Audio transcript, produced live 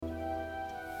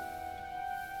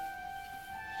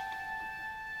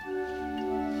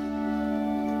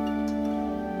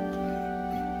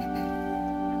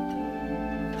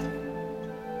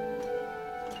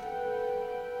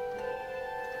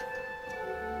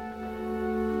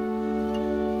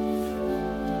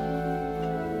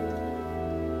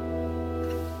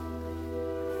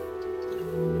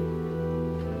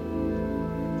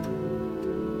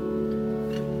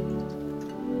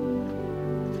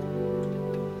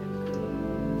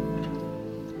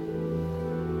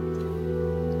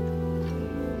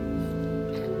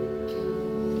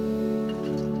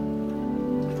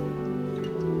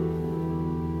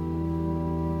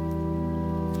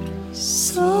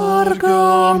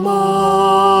sargā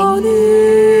mani,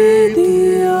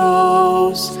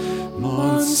 Dievs,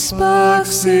 mans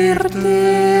spēks ir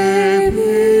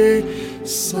tevi,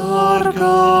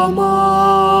 sargā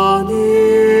mani,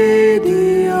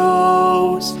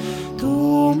 Dievs,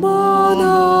 tu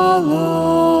mana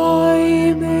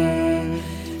laime,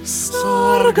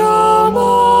 sargā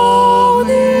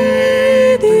mani,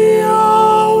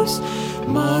 Dievs,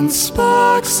 mans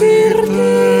spēks ir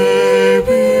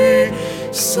tevi,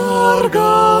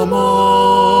 sargā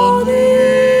mani,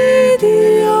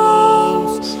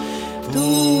 Dievs,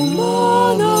 tu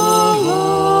mana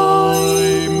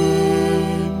laime.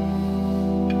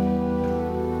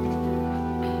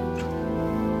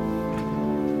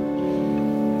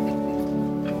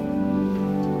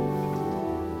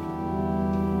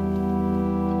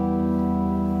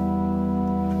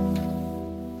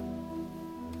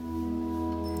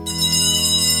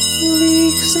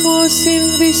 Līksmosim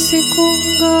visi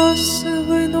Kungā,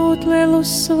 svinot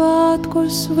lielus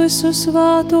svētkus, visus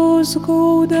svētos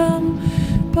gūdam,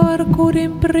 par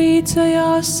kuriem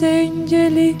priecājās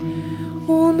eņģeļi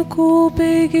un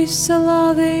kopīgi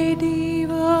slavēja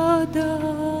Dieva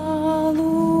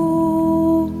dēlu.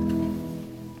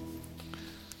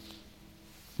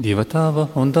 Dieva Tēva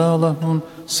un Dēla un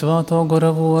Svētā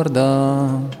gara vārdā.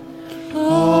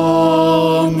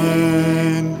 Āmen.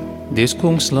 Dievs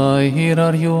Kungs, lai ir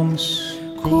ar jums.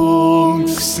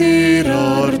 Kungs ir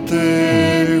ar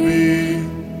tevi.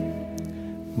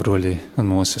 Broļi un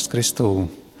mūsas Kristū,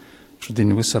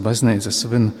 šodien visa baznīca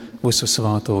svin visu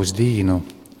svētos dīnu.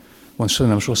 Un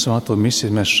šodien šo svēto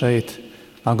misiju mēs šeit,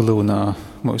 Aglūnā,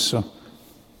 mūsu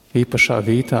īpašā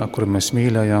vietā, kur mēs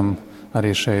mīļējam,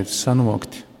 arī šeit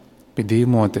sanokt, pie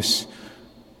dīmotis,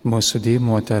 mūsu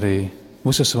dīmot arī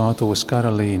visu svētos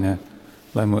karalīne,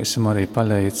 lai mūs arī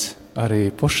palīdz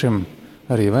arī pašam,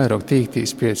 arī vairāk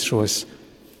tīktīs pēc šos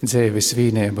dzēvis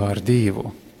vīnībā ar Dievu,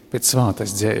 pēc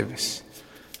svātas dzēvis.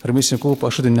 Ar visiem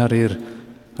kopā šodien arī ir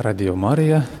Radio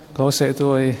Marija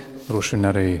klausētoji, droši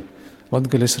arī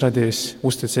Latgaļas radījis,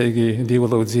 uzticīgi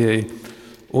dievlūdzēji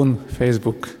un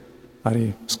Facebook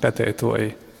arī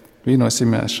skatētoji.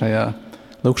 Vienosimies šajā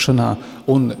lūkšanā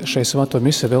un šai svēto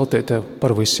misija veltīta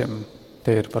par visiem.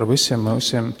 Te ir par visiem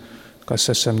mūsiem, kas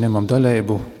esam ņemam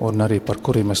daļību un arī par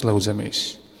kuriem mēs lūdzamies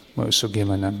mūsu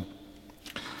ģimenēm.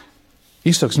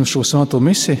 Izsāksim šo svēto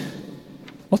misiju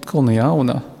atkal no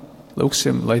jauna.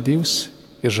 Lūksim, lai Dievs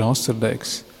ir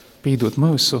žēlsirdīgs, pīdot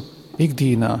mūsu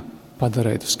ikdīnā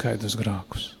padarītu skaidrus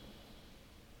grākus.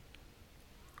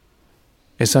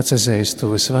 Es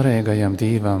atcezīstu visvarīgajam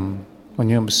Dievam un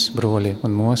jums, broļi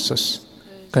un mūsas,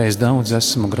 ka es daudz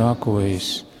esmu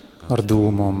grākojis ar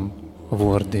dūmom,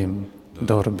 vārdiem,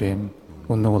 darbiem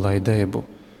un nolaidību.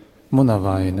 Mana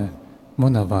vaina,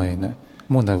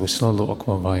 mana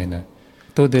vislielākā vaina.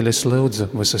 Tādēļ es lūdzu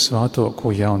visu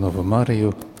svētāko jaunavu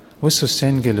Mariju, visus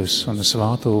eņģeļus un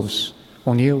svētos,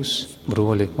 un jūs,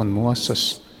 broļi un mūsas,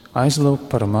 aizlūgt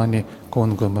par mani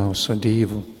Kungu mūsu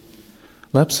Dievu.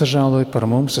 Lai apsažāloj par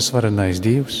mums svarenais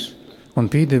Dievs un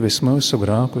pīdevis mūsu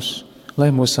grākus, lai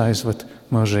mūs aizved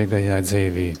mūžīgajā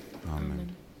dzīvī.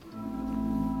 Amen.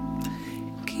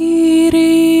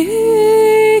 Kyrie,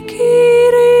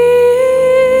 Kyrie,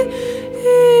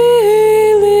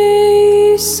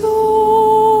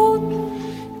 eleison.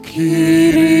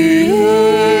 Kyrie,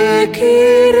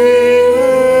 Kyrie,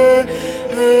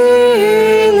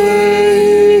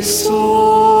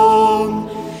 eleison.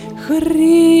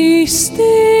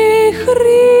 Christe,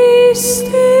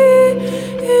 Christe,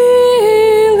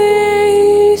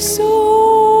 eleison.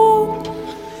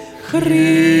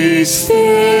 Christe,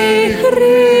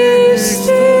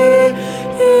 Christe,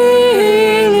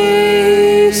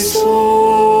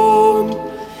 eleison.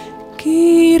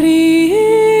 Kyrie,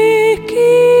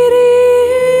 Kyrie,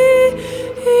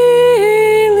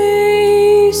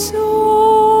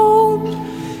 eleison.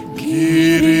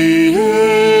 Kyrie,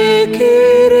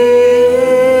 Kyrie,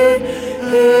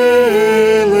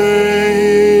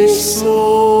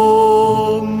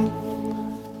 eleison.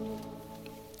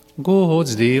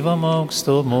 Gods Dievam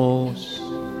augstumos,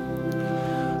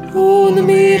 Un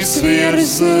miers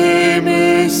virs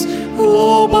zemes,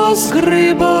 labas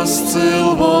gribas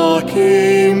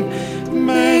cilvēkiem.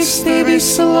 Mēs tevi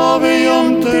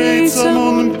slavējam, teicam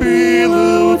un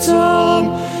pielūdzam.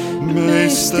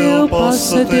 Mēs tev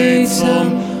pasateicam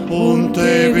un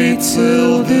tevi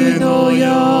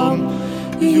cildinājam,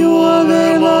 jo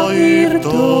liela ir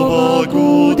tava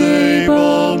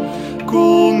gudība.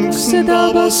 Kungs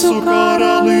dabasu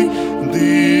karali,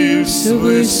 Dievs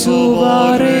visu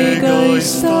varīgais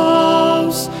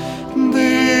Tavs,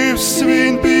 Dievs Dievs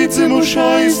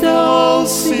vienpiedzimušais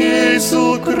dēls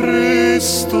Jēzu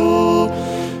Kristu,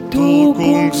 Tu,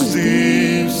 Kungs,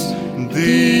 Dievs,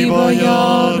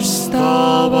 divajārs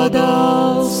Tava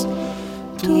dēls,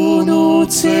 Tu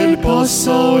noceļ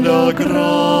pasauļa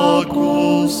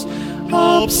grākus,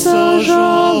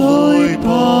 apsažāloj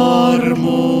par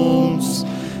mums.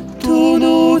 Tu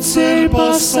noceļ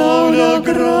pasauļa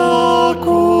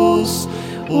grākus,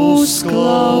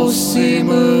 uzklausi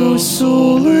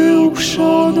mūsu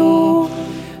lūgšanu.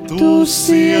 Tu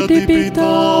siedi pie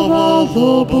Tava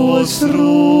labos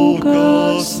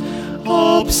rūkas,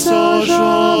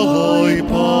 apsažāloj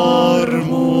par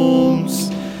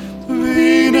mums.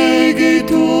 Vienīgi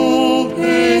Tu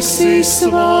esi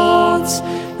svāts,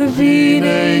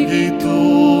 vienīgi Tu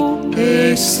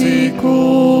esi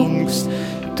Kungs,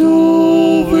 Tu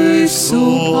visu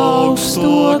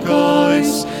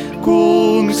augstokais,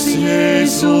 Kungs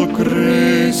Jēzu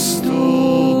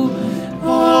Kristu,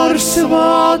 ar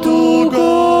svātu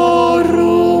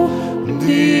garu,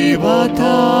 Dieva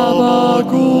Tava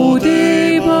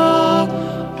gudībā.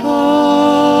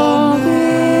 Āmen.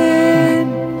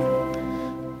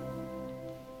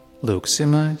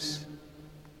 Lūksimais.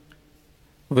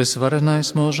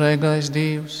 Visvarenais mūžīgais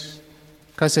Dievs,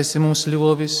 kas esi mums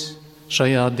ļovis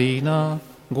šajā dīnā,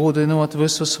 gudinot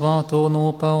visu svāto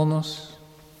nopelnus,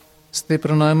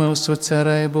 stiprināja mūsu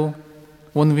cerību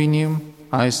un viņiem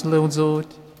aizlūdzot,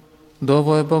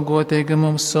 dāvāja bagātīgi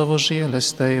mums savu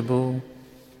žēlastību.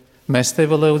 Mēs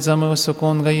Tevi lūdzam mūsu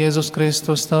Kunga Jēzus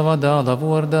Kristus Tava dēla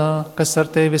vārdā, kas ar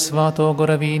Tevi svāto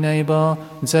gara vienībā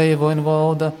dzīvo un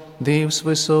valda Dievs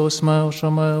visos mūžu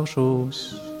mūžus.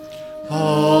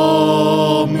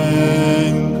 Āmen.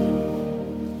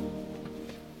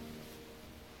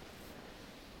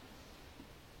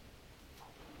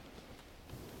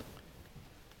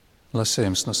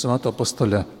 Lasījums no Svētā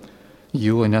apostoļa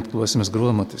Joņa atklāsmes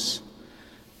grāmatas.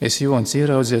 Es Joņs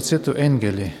ieraudzīju citu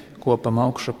eņģeli, kopam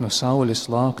augšup no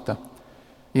saules lākta.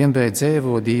 Viņam bija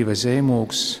dzēvo Dieva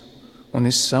zīmogs, un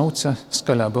viņš sauca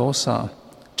skaļā balsā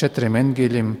 4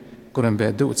 eņģeļiem, kuriem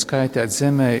bija dots kaitēt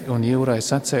zemē un jūrai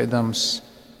sacēdams: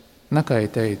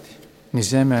 nekaitēt ni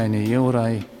zemē, ni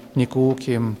jūrai, ni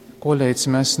kūkiem, ko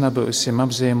līdz mēs nebūsim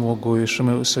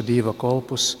apzīmogojuši mūsu Dieva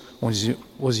kolpus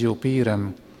uz jū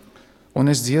pīram. Un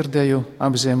es dzirdēju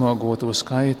apzīmogotu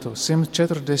skaitu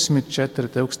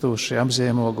 144,000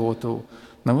 apzīmogotu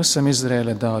no visam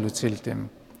Izraēla dāļu ciltim.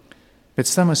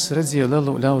 Pēc tam es redzēju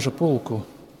lielu ļaužu pulku,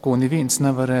 ko neviens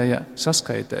nevarēja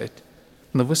saskaitēt,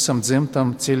 no visam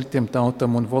dzimtam, ciltim,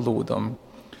 tautam un valodam.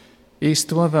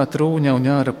 Īstovē trūņa un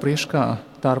jāra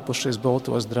priekšā, tārpušies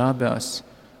baltos drābēs,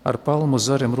 ar palmu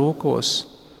zarim rūkos,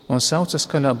 un sauca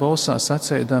skaļā balsā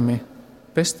sacēdami: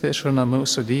 pestīšana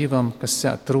mūsu Dievam, kas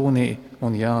sēd trūnī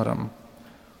un jāram.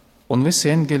 Un visi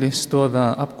eņģeļi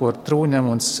stovē apkārt trūņam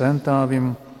un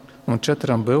centāvim un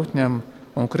 4 būtņam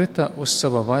un krita uz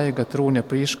sava vaiga trūņa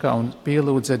priekšā un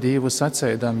pielūdza Dievu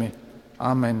sacēdami: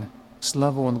 Amen,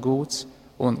 slavu un gūts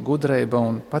un gudreiba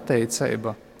un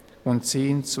pateiceiba un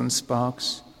cīņas un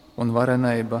spāks un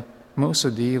vareneiba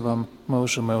mūsu Dievam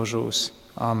mūžu mūžūs.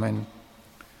 Amen.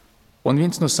 Un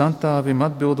viens no santāvim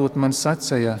atbildot man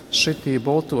sacēja: šitī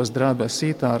boltos drābēs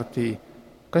ītārtī,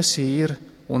 kas jī ir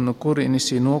un no kurienes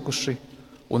jī nokuši,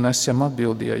 un es jam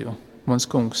atbildēju: mans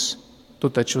kungs, tu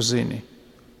taču zini.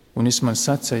 Un viņš man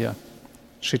sacēja: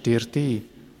 šitī ir tī,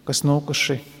 kas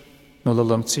nokuši no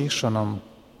lielam cīšanam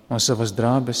un savas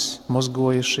drābes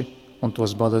mozgojuši un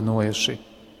tos balinojuši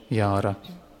jāra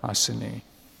asinī.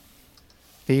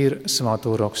 Tī ir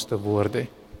svēto rakstu vārdi.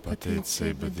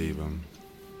 Pateicība Dievam.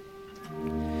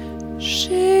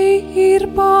 Šī ir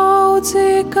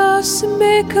paudze, kas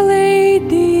meklē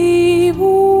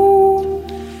Dievu.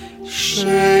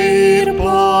 Šī ir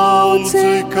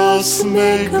paudze, kas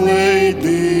meklē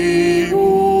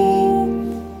Dievu.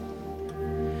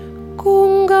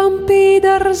 Kungam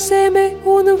pīdar zeme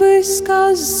un viss,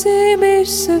 kas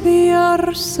zemes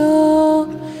viersā,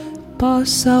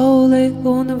 pasaule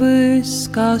un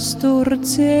viss, kas tur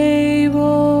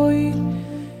dzīvoj.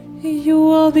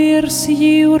 Jo virs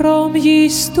jūram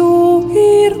jis tu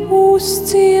ir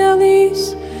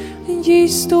uzcielis,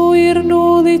 jis tu ir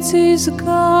nolicis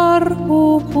gar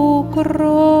upu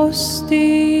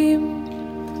krostīm.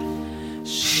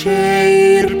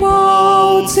 Šī ir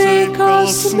paudze,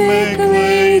 kas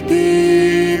meklē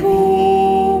Dievu.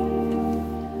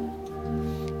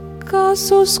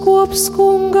 Kas uzkops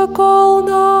kunga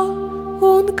kolnā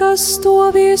un kas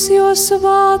stovies jo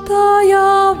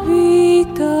svātājā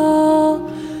vītā,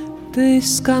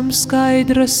 tas, kam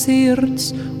skaidra sirds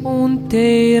un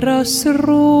teiras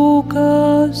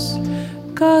rūkas,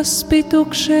 kas pie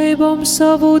tukšībām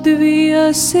savu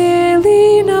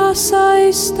dvieseli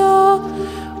saistā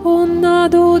un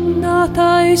nadod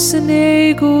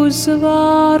nataisnīgu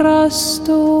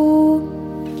zvarastu.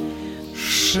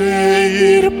 Šeit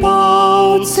ir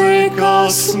paudze,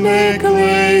 kas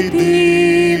meklē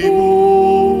Dievu.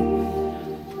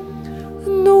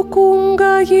 Nu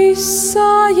kunga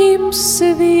izsājims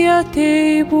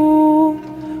svētību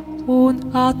un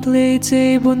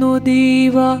atlīdzību no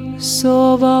Dieva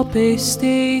sava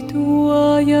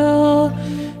pestītoja.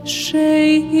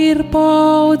 Šeit ir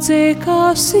paudze,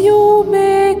 kas jū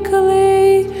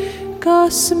meklē,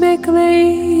 kas meklē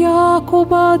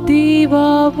Jākoba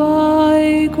Dieva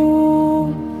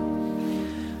vaigu.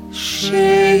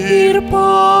 Šeit ir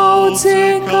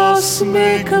paudze, kas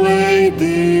meklē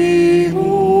Dievu.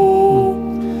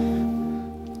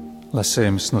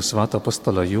 Lasējums no Svētā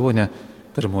apostola Joņa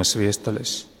pirmos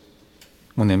viestuļus.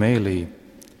 Mani mīlī,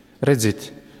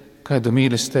 redzit, kādu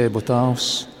mīlestību Tēvs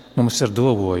mums ir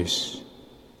dovojis,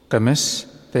 ka mēs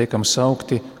tiekam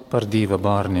saukti par Dieva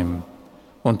bērniem,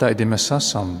 un tādi mēs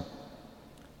esam.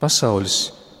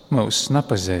 Pasaulis mūs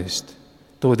nepazīst,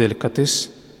 todēļ, ka tas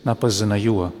nepazina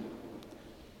jo.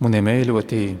 Mani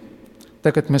mīļotī,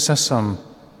 tagad mēs esam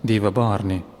Dieva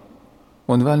bērni,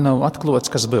 un vēl nav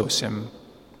atklāts, kas būsim.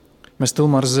 Mēs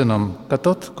tomēr zinām, ka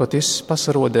tad, kad tas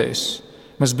pasarodēs,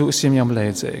 mēs būsim jam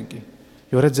līdzīgi,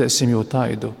 jo redzēsim jau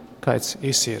tādu, kāds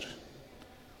viņš ir.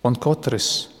 Un katrs,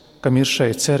 kam ir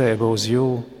šeit cerība uz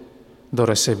jū,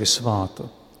 dara sevi svātu,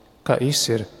 kā viņš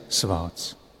ir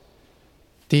svāts.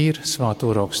 Tī ir Svēto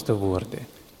rakstu vārdi.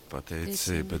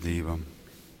 Pateicība Dievam.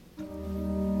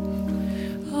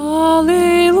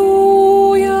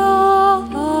 Alleluja,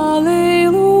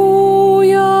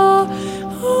 alleluja,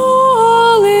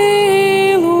 alleluja,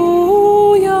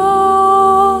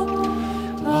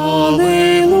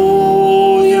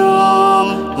 Alleluja,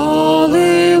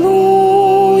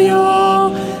 alleluja,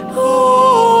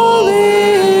 alleluja.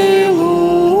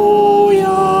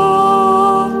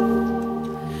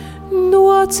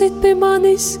 Nocit pie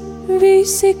manis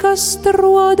visi, kas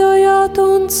strādājat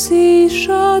un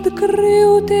cīšat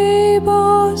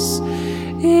grūtībās,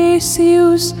 es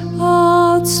jūs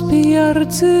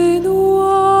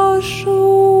atspērdzināšu.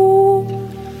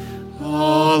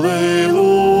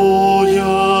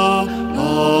 Alleluja,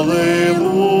 alleluja,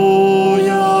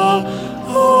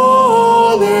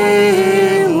 alleluja.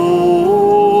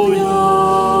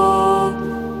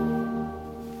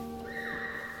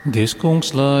 Dievs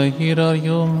kungs, lai ir ar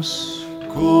jums!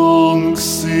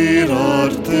 Kungs ir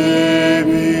ar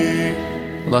tevi.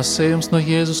 Lasījums no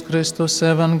Jēzus Kristus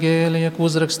evangēlija, ko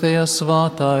uzrakstīja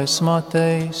Svētais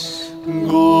Matejs.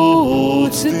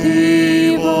 Gods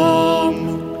Dievam.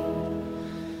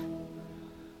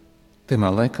 Timā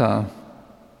laikā,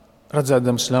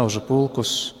 redzēdams ļaužu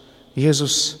pulkus,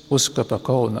 Jēzus uzkāpa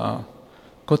kalnā,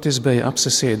 kad viņš bija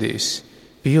apsēdījis,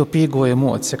 pie jau piegoja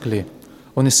mocekļi,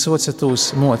 un viņš sāca tos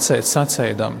mocēt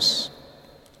sacēdams: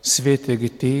 Svētīgi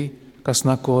tī, kas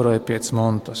nakoroja pēc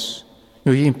montas,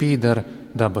 jo viņiem pīdar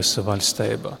dabasu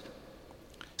valstība.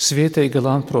 Svētīgi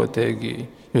landprotīgi,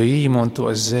 jo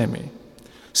īmontos zemi.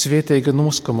 Svētīgi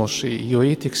noskamošī, jo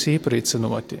ītiks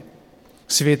īprīcinoti.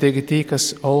 Svētīgi tī,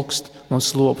 kas augst un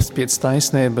slopst pēc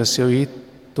taisnības, jo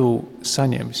ītu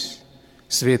saņems.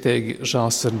 Svētīgi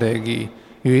žālsirdīgi,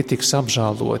 jo ītiks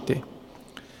apžāloti.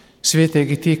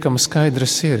 Svētīgi tī, kam skaidra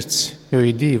sirds, jo ī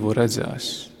Dievu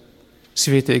redzēs.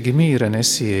 Svētīgi mīra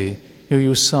nesieji, jo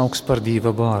jūs sauks par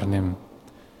Dieva bārniem.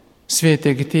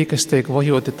 Svētīgi tī, kas tiek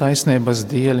vajoti taisnības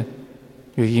dēļ,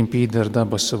 jo viņiem pīdar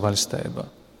dabasu valstība.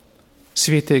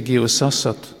 Svētīgi jūs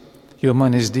esat, jo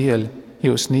manis dēļ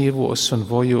jūs nīvos un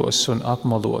vojos un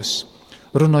apmalos,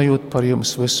 runājot par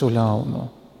jums visu ļaunu.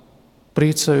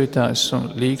 Priecājotās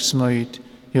un līksmojot,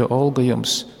 jo alga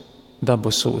jums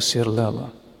dabasūs ir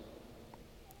liela.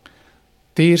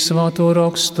 Tī ir Svēto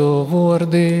rakstu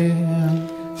vārdi.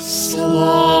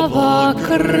 Slava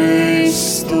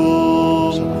Kristu!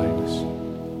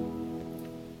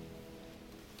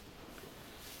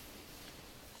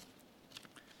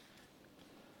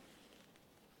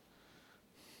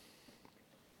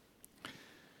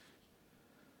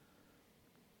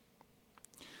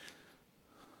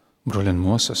 Broļi un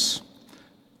mūsas,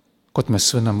 kad mēs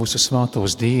svinam mūsu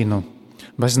svētos dīnu,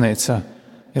 baznīca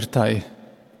ir tai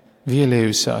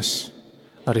vēlējusies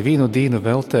arī vienu dīnu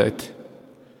veltēt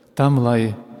tam,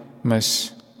 lai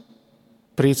mēs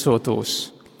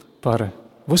priecotos par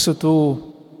visu to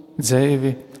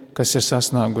dzīvi, kas ir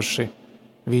sasnieguši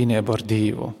vienību ar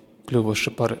Dievu,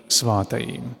 kļuvuši par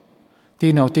svētajiem.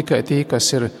 Tī nav tikai tie,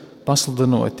 kas ir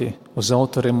pasludinoti, uz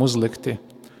autoriem uzlikti,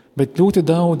 bet ļoti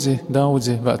daudzi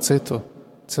vēl citu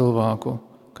cilvēku,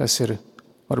 kas ir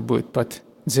varbūt pat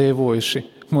dzīvojuši,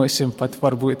 mēs pat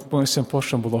varbūt mēs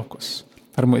pašam blokus,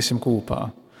 ar mēs kopā.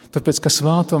 Tāpēc, ka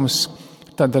svātums,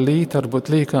 tāda līta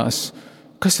varbūt līkās,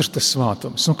 kas ir tas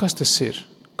svātums, kas tas ir?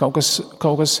 Kaut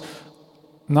kas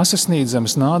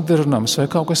nesasniedzams, nādirnams vai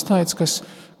kaut kas tāds,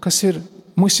 kas ir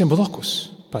mūsiem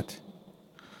blokus pat.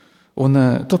 Un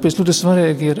tāpēc ļoti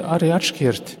svarīgi ir arī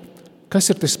atšķirt, kas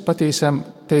ir tas patīsam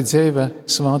te dzīve,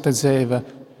 svāta dzīve,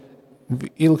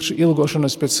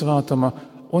 ilgošanas pēc svātuma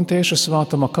un tieši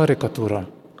svātuma karikatūra.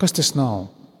 Kas tas nav?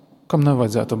 Kam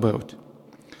nevajadzētu būt?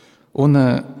 Un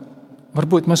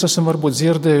varbūt mēs esam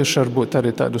dzirdējuši, varbūt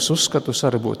arī tādus uzskatus,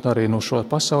 varbūt arī no šo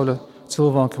pasauļa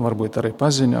cilvēkiem, varbūt arī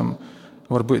paziņam,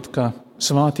 varbūt, ka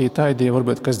svātī taidī,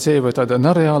 varbūt, kas dzīvo tādā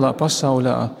nereālā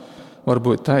pasaulē,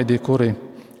 varbūt taidī, kuri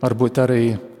varbūt arī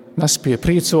nespēja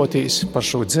prīcoties par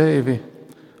šo dzīvi,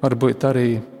 varbūt arī,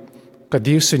 kad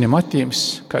Dievs viņam atņems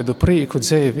kādu prieku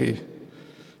dzīvī,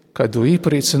 kādu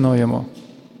īpriecinājumu.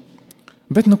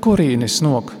 Bet no kurienes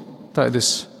nāk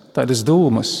tādas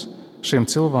dūmas šiem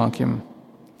cilvēkiem?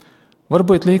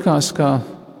 Varbūt likās, ka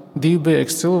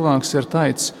dievbijīgs cilvēks ir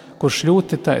tāds, kurš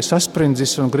ļoti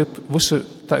sasprindzis un grib visu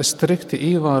strikti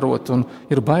ievērot un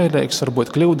ir bailīgs,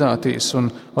 varbūt kļūdāties un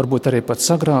varbūt arī pat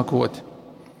sagrākot.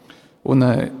 Un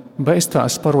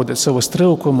beigās parodēt savus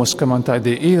trūkumus, ka man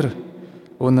tādi ir.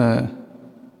 Un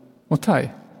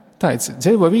tāds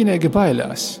dzīvo vienīgi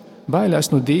bailās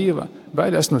no Dieva,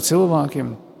 bailās no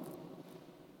cilvēkiem.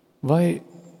 Vai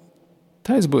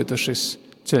tāds būtu šis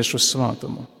ceļš uz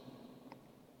svātumu?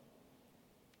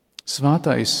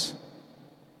 Svātais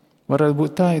varētu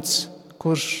būt tāds,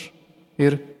 kurš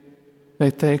ir,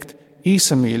 vai teikt,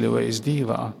 īsamīļojis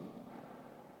Dievā.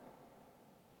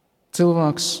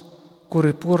 Cilvēks,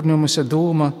 kuri porņumusi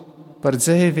doma par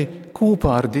dzīvi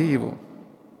kopā ar Dievu.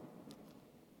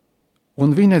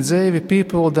 Un viņa dzīvi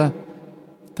piepilda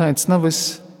tāds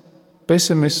nevis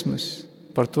pesimisms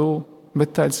par to,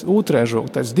 bet tāds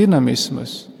otrēžok, tāds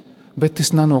dinamisms, bet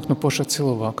tas nenāk no paša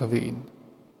cilvēka vien.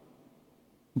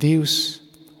 Dievs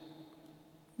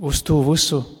uz to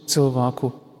visu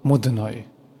cilvēku mudināja,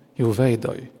 jau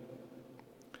veidoja.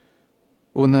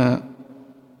 Un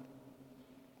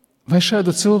vai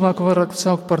šādu cilvēku varētu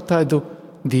saukt par tādu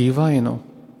dīvainu,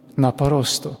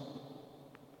 neparastu?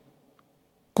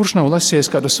 Kurš nav lasījis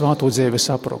kādu svāto dzīves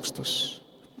aprakstus,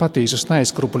 patīsus,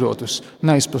 neaizkrupļotus,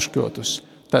 neaizpušķotus,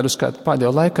 tādus, kā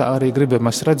pēdējā laikā arī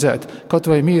gribamies redzēt, kaut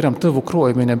vai mīram tuvu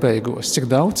krojumiņa beigos, cik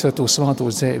daudz ir to svāto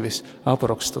dzīves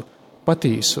aprakstu,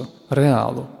 patīsu,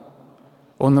 reālu.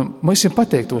 Un mēs jums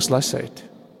patīk tos lasēt.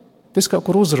 Tas kaut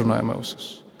kur uzrunāja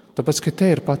mūsus, tāpēc, ka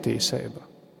te ir patīsība.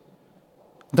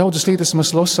 Daudzas lietas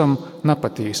mēs lasām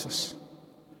nepatīsas,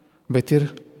 bet ir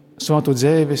svāto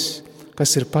dzīves,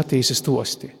 kas ir patīsi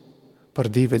stosti par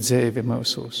Dieva dzīvi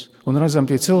mūsos. Un redzam,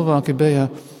 tie cilvēki bija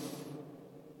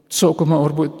sākumā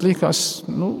varbūt likās,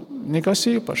 nekas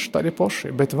īpašs, tādi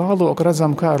paši, bet vēlāk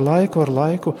redzam, kā ar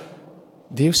laiku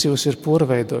Dievs jūs ir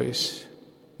porveidojis,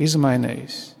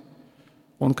 izmainījis.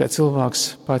 Un kā cilvēks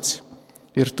pats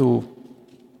ir tu,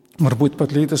 varbūt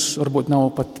pat lietas, varbūt nav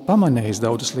pat pamanījis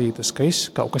daudzas lietas, ka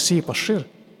kaut kas īpašs ir.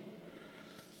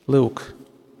 Lūk.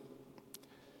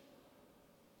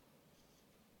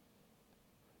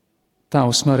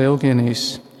 Tavs Marija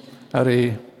Eugenijs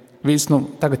arī viens,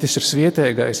 tagad tas ir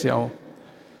svietēgais jau.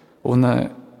 Un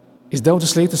es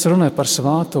daudzas lietas runāju par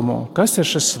svātumu. Kas ir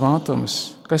šis svātums?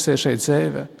 Kas ir šeit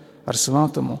dzīve ar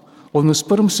svātumu? Un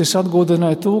vispirms es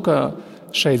atgādināju to, ka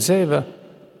šeit dzīve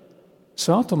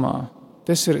svātumā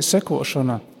tas ir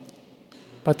sekošana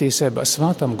patiesībā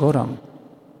svātam goram.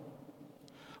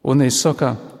 Un es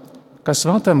saku, ka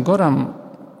svātam goram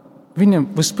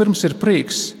viņam vispirms ir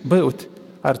prieks būt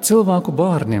ar cilvēku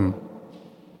bārniem.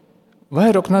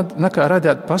 Vairāk nekā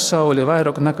radīt pasauli,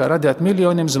 vairāk nekā radīt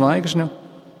miljoniem zvaigžņu,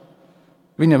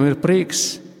 viņam ir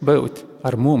prieks būt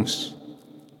ar mums,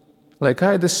 lai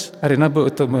kādas arī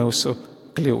nebūtu mūsu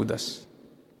kļūdas.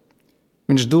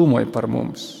 Viņš domāja par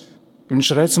mums,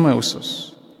 viņš redz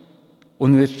mūsus,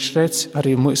 un viņš redz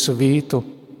arī mūsu vietu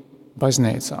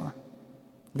baznīcā.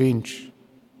 Viņš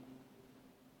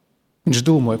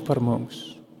domāja par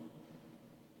mums.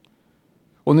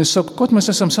 Un es saku, kad mēs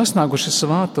esam sasnieguši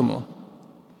svātumu,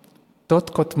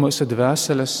 tad, kad mūsu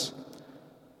dvēseles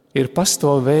ir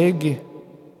pastāvīgi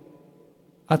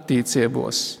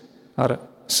attiecībos ar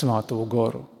svāto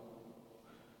goru,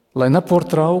 lai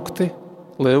nepārtraukti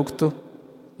lūgtu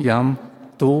jam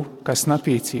to, kas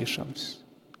nepieciešams.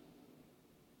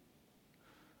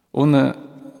 Un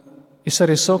es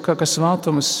arī saku, ka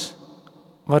svātums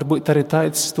var būt arī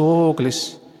tāds stāvoklis,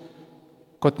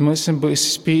 kad mēs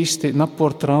būsim spīsti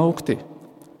nepārtraukti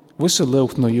visu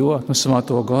lūgt no jo, no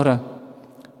Svēto gara,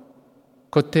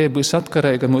 kad te būs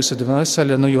atkarīga mūsu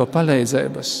dvēsele no jo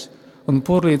palīdzības un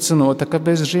pārliecinota, ka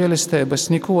bez žēlistības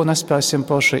neko nespēsim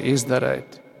paši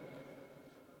izdarīt.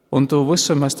 Un to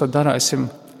visu mēs to darāsim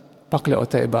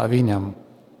pakļautībā viņam.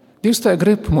 Dievs tā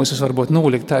grib mūs varbūt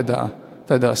nolikt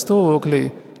tādā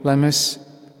stāvoklī, lai mēs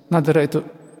nedarītu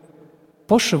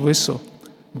paši visu,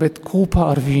 bet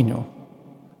kopā ar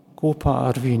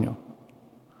viņu.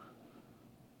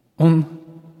 Un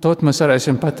tad mēs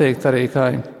varēsim pateikt arī,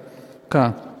 ka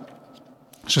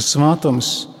šis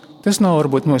svētums, tas nav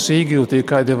varbūt mūsu īgūtī,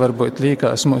 kādi varbūt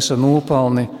līkās mūsu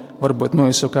nopelni, varbūt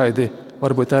mūsu kādi,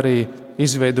 varbūt arī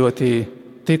izveidotī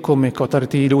tikumi, kaut arī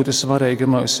tī ļoti svarīgi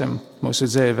mūsu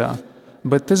dzīvē.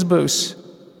 Bet tas būs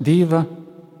Dieva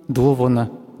dāvana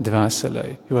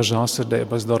dvēselei, jo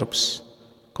žēlsirdības darbs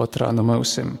katrā no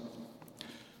mūsim.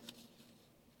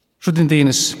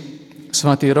 Šodienas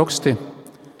svētie raksti,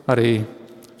 arī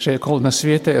šajā kolna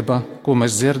svētība, ko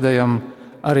mēs dzirdējam,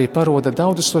 arī paroda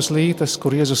daudzas tos lietas,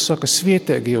 kur Jēzus saka,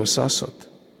 svētīgi jūs esat.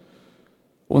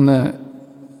 Un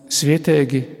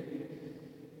svētīgi,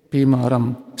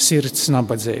 piemēram, sirds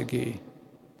nabadzīgi.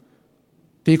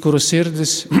 Tī, kuru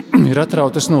sirdis ir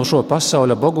atrautas no šo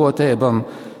pasaules bagātībām,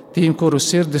 tiem, kuru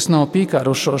sirdis nav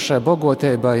pīkārušo šai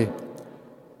bagātībai,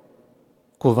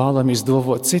 ko vēlamies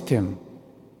dāvāt citiem.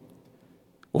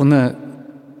 Un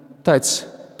tāds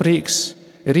prieks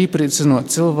ir iepriecinot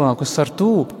cilvēkus ar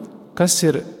to, kas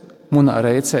ir manā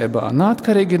rīcībā,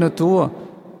 neatkarīgi no to,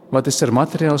 vai tas ir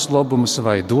materiāls labums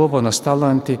vai dāvanas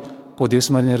talanti, ko Dievs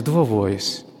man ir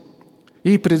dāvājis.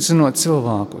 Iepriecinot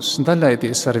cilvēkus,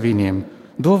 dalīties ar viņiem,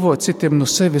 dāvāt citiem no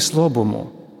sevis labumu.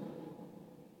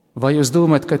 Vai jūs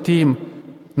domājat, ka tiem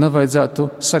nevajadzētu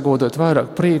sagodot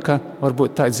vairāk prieka,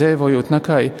 varbūt tā dzīvojot,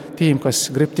 nekā tiem, kas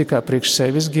grib tikai priekš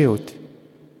sevis gūt?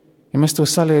 Ja mēs to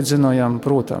salīdzinājām,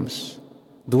 protams,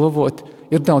 dāvāt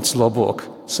ir daudz labāk,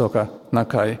 saka,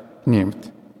 nekā ņemt.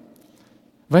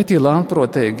 Vai tie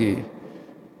lēnprātīgi,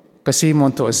 kas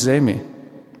izmanto zemi?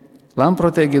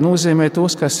 Lēnprātīgi nozīmē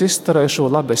tos, kas izturē šo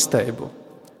labestību.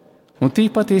 Un tī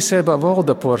patiesībā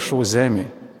valda par šo zemi.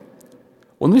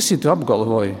 Un visi to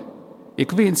apgalvoja.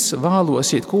 Ik viens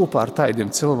vēlos iet kopā ar tādiem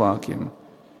cilvēkiem,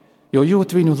 jo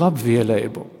jūt viņu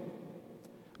labvēlību.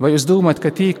 Vai jūs domājat,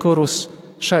 ka tī, kurus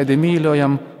šādi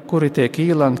mīļojam, kuri tiek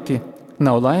ielangti,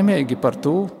 nav laimīgi par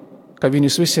to, ka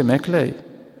viņus visi meklēja?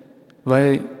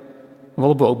 Vai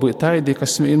labāk būtu tādi,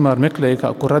 kas vienmēr meklēja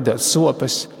kaut kur radīt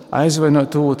sopes,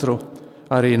 aizvainot otru,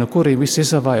 arī no kuriem visi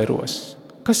izavairos?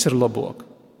 Kas ir labāk?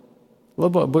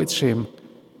 Labāk būt šiem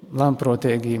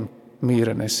lēnprātīgiem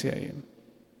mīra nesējiem.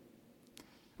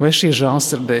 Vai šie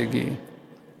žēlsirdīgi,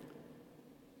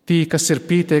 tī, kas ir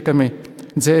pietiekami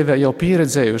dzīvē jau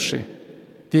pieredzējuši,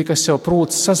 tī, kas jau prot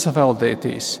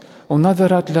sasavaldētīs un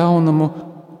nedarāt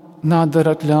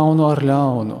ļaunu ar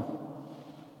ļaunu,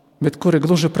 bet kuri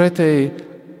gluži pretēji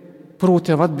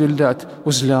prot jau atbildēt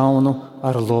uz ļaunu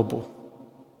ar labu.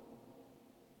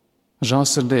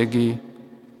 Žēlsirdīgi,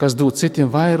 kas dod citiem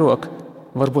vairāk,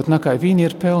 varbūt nekā viņi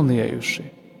ir pelnījuši.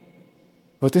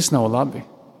 Vai tas nav labi?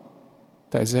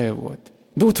 Tā dzīvot.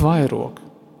 Dot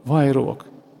vairāk.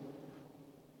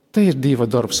 Te ir Dieva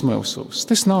darbs mūsos.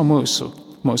 Tas nav mūsu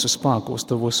spēkos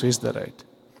to visu izdarīt.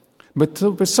 Bet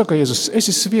saka Jēzus,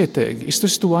 esi svētīgi,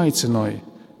 es to aicināju,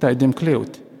 tādiem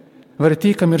kļūt. Vai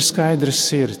tī, kam ir skaidrs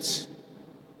sirds.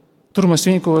 Tur mēs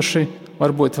vienkārši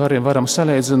varbūt varam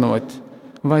salīdzinot,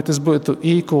 vai tas būtu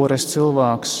īkores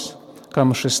cilvēks,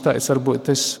 kam šis tāds, varbūt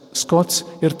tas skots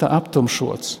ir tā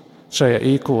aptumšots šajā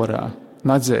īkorā,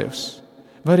 nadzēvs.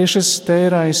 Vai arī šis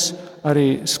tērais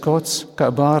arī skots kā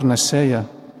bārna seja.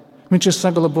 Viņš ir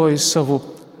saglabājis savu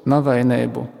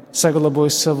navainību,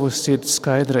 saglabājis savu sirds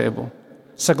skaidrību,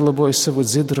 saglabājis savu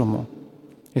dzidrumu.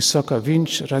 Es saku,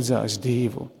 viņš redzēs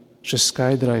Dievu, šis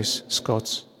skaidrais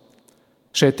skots.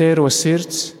 Šeit tēro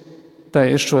sirds, tā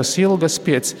ir šos ilgas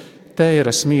pēc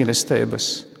tēras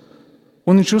mīlestības.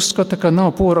 Un viņš uzskata, ka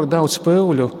nav pārāk daudz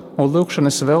pūļu un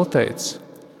lūgšanas veltīts,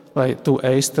 lai to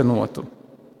īstenotu.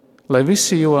 Lai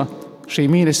visi jo šī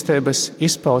mīlestības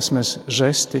izpausmes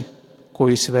žesti, ko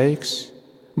viņš veiks,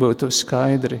 būtu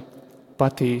skaidri,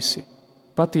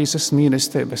 patīsas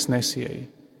mīlestības nesēji.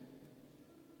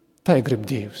 Tā grib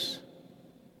Dievs.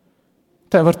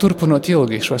 Tā var turpināt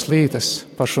ilgi šos lietas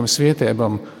par šom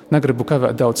svētībām. Negribu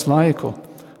kavēt daudz laiku.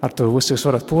 Ar to visu jūs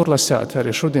varat pārlasēt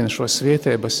arī šodien šos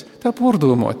svētības. Tā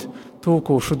pārdomot to,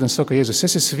 ko šodien saka Jēzus,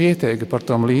 esi svētīgi par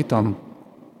tom lītām.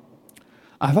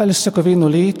 Vēl es saku vienu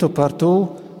lītu par to,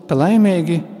 ka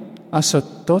laimīgi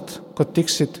esat tad, kad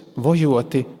tiksit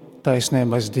vojoti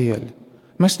taisnības dēļ.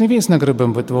 Mēs neviens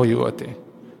negribam būt vojoti.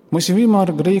 Mums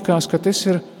vienmēr grīkās, ka tas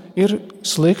ir ir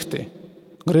slikti,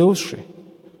 grūši.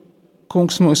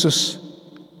 Kungs mūsus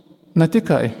ne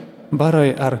tikai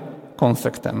baroja ar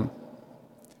konfektiem.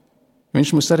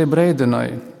 Viņš mūs arī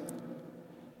brīdināja.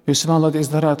 Jūs vēlaties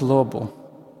darīt labu,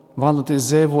 vēlaties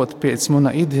dzīvot pēc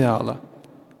mana ideāla.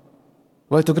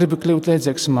 Vai tu gribi kļūt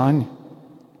līdzīgs man?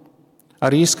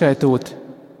 Arī izskaitot,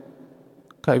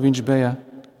 kā viņš bija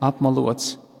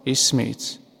apmalots,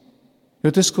 izsmīts.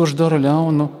 Jo tas, kurš dara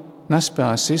ļaunu,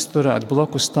 nespējas izturēt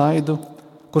blokus taidu,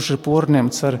 kurš ir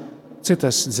porņemts ar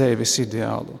citas dzīves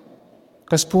ideālu,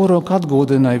 kas porok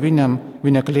atgūdināja viņam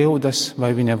viņa kļūdas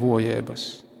vai viņa vojības.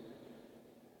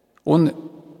 Un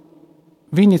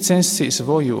viņi censīs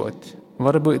vojot,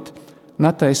 varbūt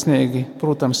netaisnīgi,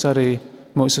 protams, arī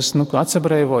mūs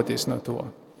atsabrēvoties no to,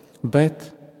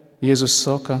 bet Jēzus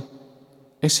saka,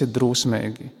 esiet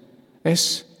drūsmīgi,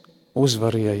 es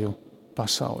uzvarēju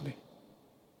pasauli.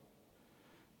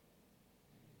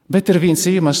 Bet ir viens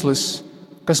iemesls,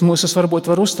 kas mūs varbūt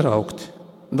var uztraukt,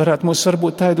 darāt mūs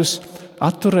varbūt tādus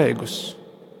atturīgus,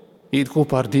 īt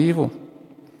kopā ar Dievu.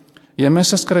 Ja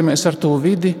mēs saskaramies ar to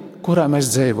vidi, kurā mēs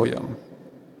dzīvojam,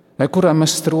 vai kurā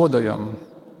mēs strādājam,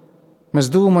 mēs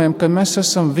domājam, ka mēs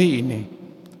esam vīni,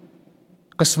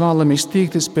 kas vēlamies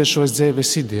tiekties pie šos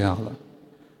dzīves ideāla,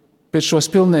 pie šos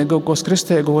pilnīgākos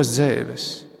kristīgos dzīves.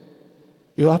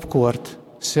 Jo apkārt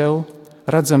sev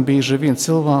redzam bieži vien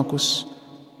cilvēkus,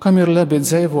 kam ir labi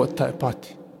dzīvot tā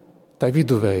pati, tā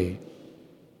viduvēji.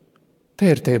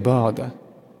 Te ir tā bāda,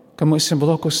 ka mums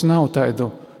blakus nav tādu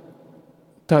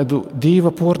Dieva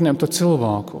porņemtu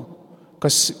cilvēku,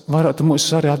 kas varētu mūs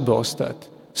arī atbalstīt,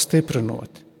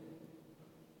 stiprinot.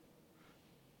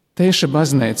 Tieši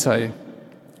baznīcai,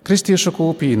 kristiešu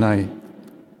kopīnai,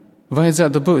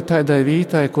 vajadzētu būt tādai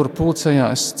vītai, kur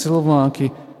pulcējās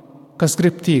cilvēki, kas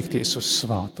grib tiekties uz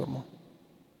svātumu.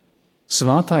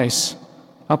 Svātais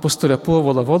apustuļa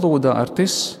Povola valodā ir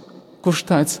tas, kurš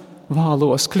tāds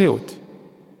vēlos kļūt,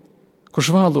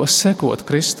 kurš vēlos sekot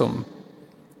Kristum.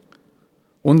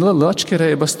 Un liela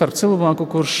atšķirība starp cilvēku,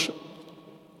 kurš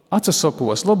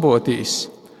atsasokos, labotīs,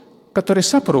 kad arī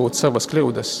saprot savas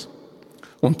kļūdas,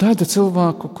 un tādu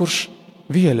cilvēku, kurš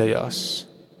vēlējās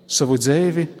savu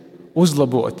dzīvi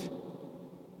uzlabot,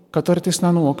 kad arī tas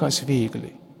nanokās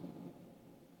viegli,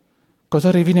 kad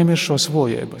arī viņam ir šos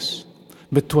vojības,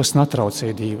 bet tos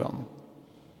natraucēja Dievam.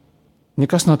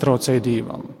 Nekas natraucēja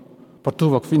Dievam, par to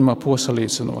vāk viņam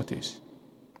posalīdzinoties.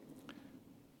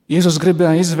 Jēzus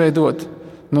gribēja izveidot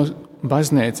no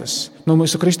baznīcas, no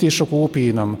mūsu kristiešu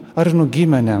kopīnam, arī no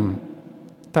ģimenēm,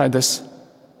 tādas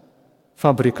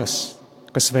fabrikas,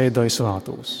 kas veidoja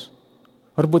svātos.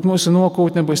 Varbūt mūsu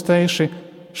nākotne būs tieši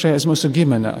šajās mūsu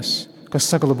ģimenēs, kas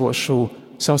saglabos šo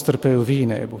savstarpēju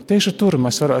vienību. Tieši tur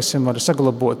mēs varēsim arī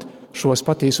saglabot šos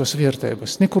patiesos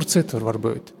vērtības. Nekur citur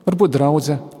varbūt. Varbūt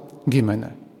draudze,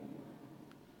 ģimene.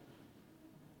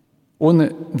 Un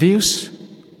Dievs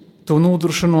to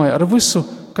nodrošināja ar visu,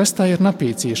 kas tā ir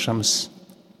nepieciešams,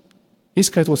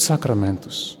 izskaitot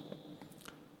sakramentus.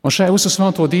 Un šajā visu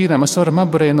svēto dienā mēs varam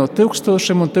apbrēnot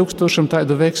tūkstošiem un tūkstošiem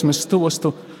tādu veiksmes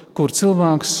stostu, kur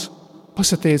cilvēks,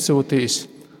 pasateicoties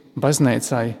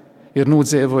baznīcai, ir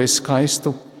nodzīvojis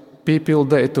skaistu,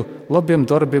 piepildētu, labiem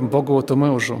darbiem bogotu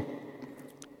mūžu.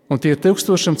 Un tie ir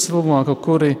tūkstošiem cilvēku,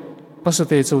 kuri,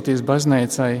 pasateicoties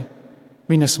baznīcai,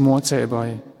 viņas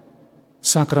mocībai,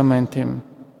 sakramentiem,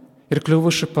 ir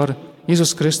kļuvuši par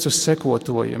Jēzus Kristus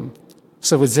sekotojiem,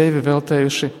 savu dzīvi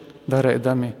veltējuši,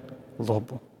 darēdami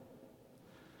labu.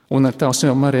 Un tavs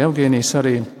jau Marija Eugēnijas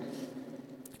arī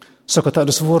saka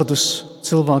tādus vārdus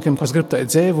cilvēkiem, kas grib tā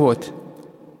dzīvot,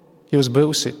 jūs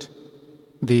būsit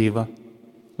Dieva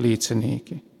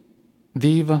līdzinīgi,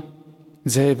 Dieva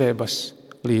dzīvības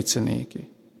līdzinīgi.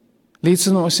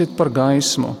 Līdzinosit par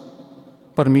gaismu,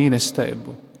 par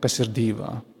mīlestību, kas ir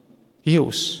Dievā.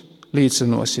 Jūs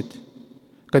līdzinosit,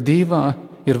 ka Dievā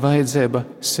ir vajadzība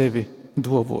sevi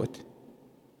dovot.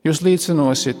 Jūs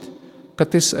līdzinosit, ka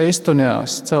tas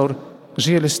eistonējās caur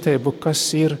žēlistību, kas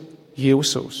ir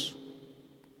jūsos.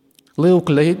 Lūk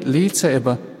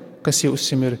līdzība, kas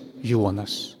jūsim ir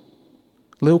Jonas.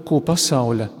 Lūk, ko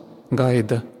pasaule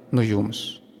gaida no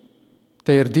jums.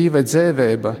 Te ir Dieva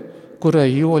dzīvība, kurai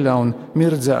joļaun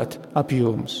mirdzēt ap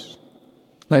jums,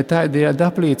 lai tādējādi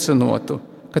apliecinotu,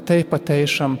 ka te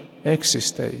patiešām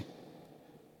eksistēja.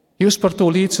 Jūs par to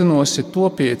līdzinosit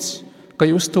tāpēc, ka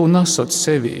jūs to nesat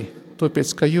sevī,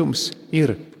 tāpēc, ka jums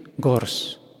ir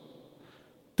gors.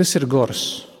 Tas ir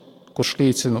gors, kurš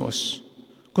līdzinos,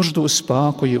 kurš dos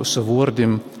spēku jūsu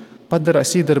vārdiem,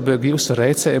 padarās iedarbīgu jūsu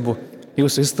rīcību,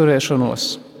 jūsu izturēšanos.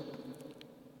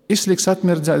 Izliks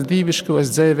atmirdzēt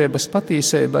dieviškos dzīvības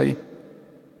patiesībai,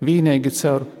 vienīgi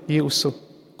caur jūsu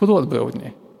Ko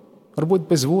atbildni? Varbūt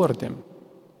bez vārdiem.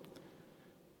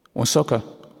 Un saka,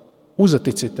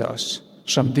 uzaticitās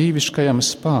šam dīviškajam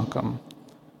spēkam,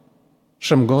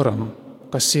 šam goram,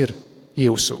 kas ir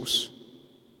jūsūs.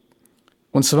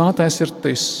 Un svētais ir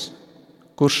tas,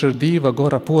 kurš ir Dīva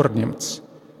gora porņemts.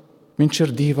 Viņš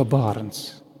ir Dīva bārns.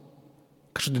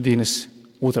 Šodienas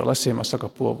otrā lasījumā saka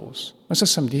Pāvils. Mēs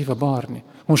esam Dīva bārni.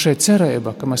 Un šeit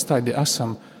cerība, ka mēs tādi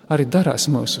esam, arī darās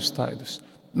mūsu staidus.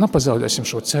 Nepazaudēsim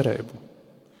šo cerību.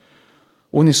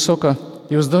 Un viņš saka,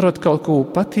 jūs darat kaut ko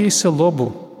patīsi labu,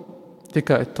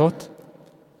 tikai tad,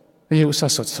 ja jūs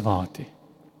esat svāti.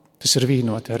 Tas ir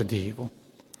vienoti ar Dievu.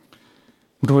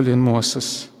 Broļi un mūsas,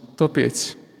 tāpēc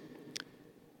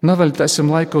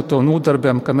neveltīsim laiku to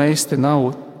nodarbiem, kam īsti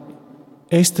nav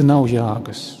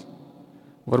jāgas.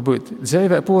 Varbūt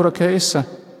dzīvē poraka eisa,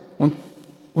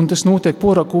 un tas notiek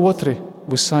poraku otri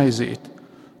būs aiziet.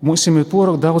 Mums ir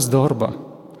poraku daudz darba,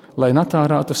 lai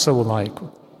netārātu savu laiku.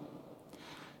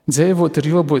 Dzīvot ir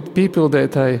jābūt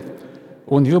pīpildētai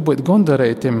un jābūt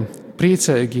gondarētim,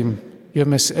 priecīgim, jo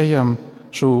mēs ejam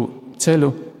šo ceļu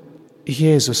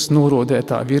Jēzus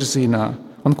norādētā virzienā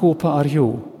un kopā ar jū,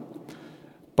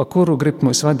 pa kuru grib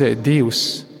mūs vadīt Dievs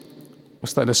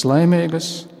uz tādas laimīgas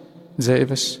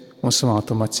dzīves un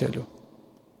svātuma ceļu.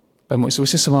 Lai mūs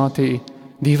visi svātī,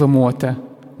 Dieva mote,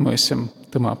 mūsim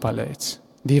tamā palīdz.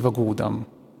 Dieva gūdam.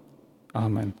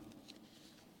 Āmen.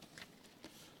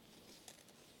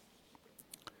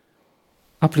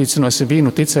 Apliecinosim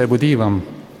vīnu ticēbu Dīvam.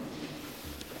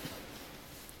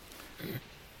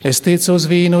 Es ticu uz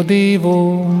vīnu Dīvu,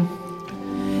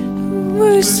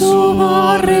 visu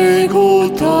varīgu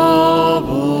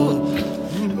Tavu,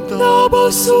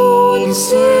 dabas un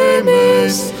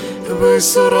zemes,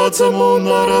 visu redzamu un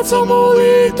neredzamu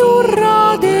lietu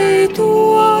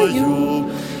radītoju.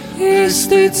 Es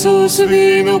ticu uz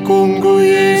vīnu Kungu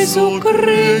Jēzu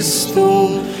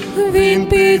Kristu, viņu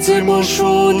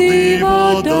piedzimušo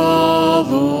Dieva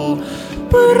dālu,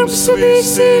 pirms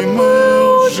visiem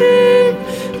mūžiem,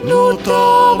 no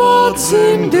Tava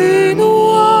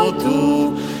dzimdinotu,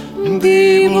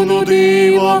 Dievu no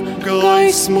Dieva,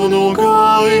 gaismu no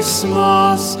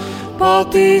gaismas,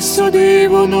 patīsu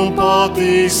Dievu no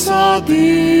patīsā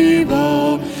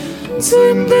Dieva,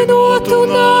 dzimdinotu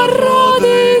un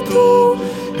radītu,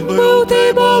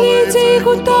 būtībā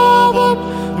līdzīgu Tavam,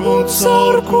 un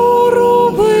caur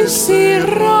kuru viss ir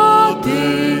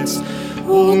radīts,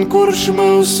 un kurš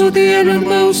mūsu dienu un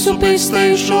mūsu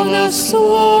pestēšanas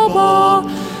labā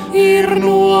ir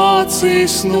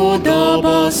nācis no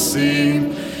dabasīm,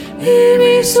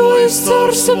 iemīsojis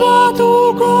caur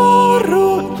svātu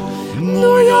garu,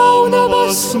 no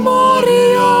jaunavas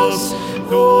Marijas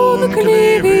un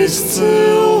klīvis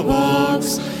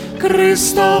cilvēks.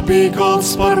 Kristā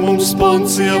pīkalts par mums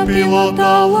Poncija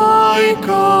Pilata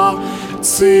laikā,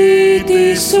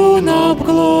 cītīs un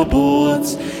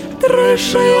apglobots,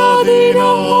 trešajā dienā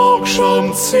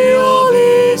augšām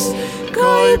cielīs,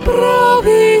 kai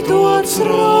pravītots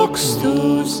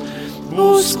rakstus,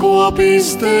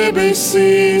 uzkopīs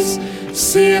debesīs,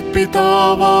 siet pie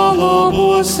Tava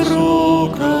labos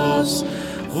rokas.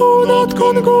 Un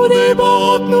atkon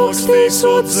godībā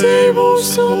atnākstīsot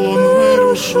dzīvus un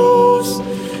mirušos,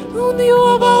 un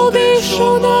jo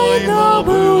valdīšanai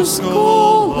nebūs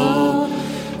gola.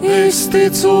 Es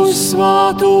ticu uz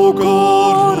svātu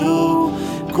garu,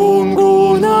 Kungu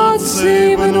un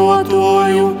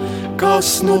atdzīvinotoju,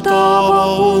 kas no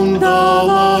Tava un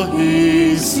dāla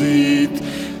izīt,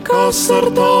 kas ar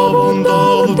Tavu un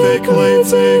dālu tiek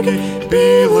līdzīgi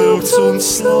pielūgts un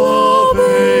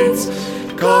slavēts,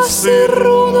 kas ir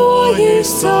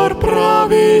runājis caur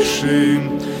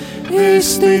pravīšiem.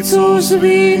 Es ticu uz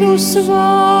vīnu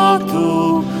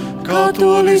svātu,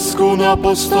 katolisku un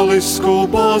apostolisku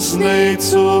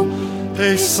baznīcu.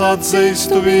 Es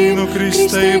atzīstu vīnu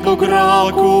kristību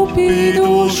grāku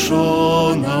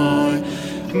pīdošanai,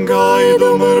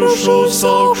 gaidu mirušos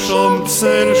augšām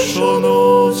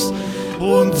celšanos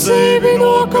un dzīvi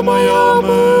nākamajā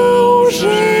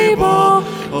mūžībā.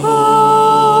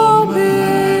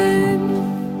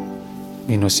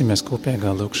 Vienosimies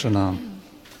kopīgā lūkšanā.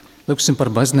 Lūksim par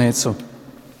baznīcu,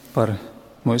 par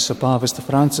mūsu pāvesta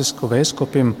Francisku,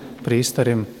 vēskupim,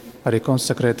 prīstarim, arī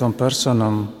konsekrētam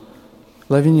personam,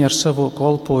 lai viņi ar savu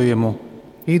kolpojumu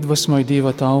iedvesmoja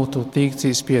Dieva tautu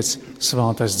tīkstīs pēc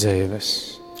svātas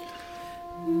dzīves.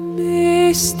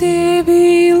 Mēs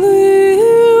Tevi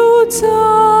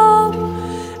lūdzam,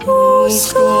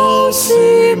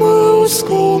 uzklausī mūs,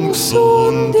 Kungs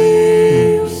un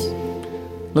Dievs.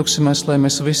 Lūksimies, lai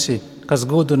mēs visi, kas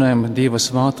godinājam Dieva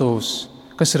svātos,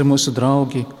 kas ir mūsu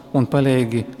draugi un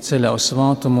palīgi ceļā uz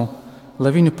svātumu, lai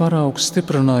viņu paraugs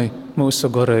stiprināja mūsu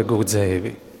garīgo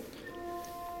dzīvi.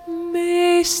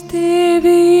 Mēs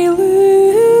tevi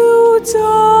lūdzam,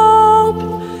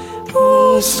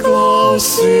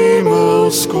 uzklausī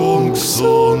mūs, Kungs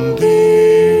un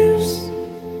Dievs.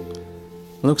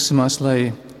 Lūksimies,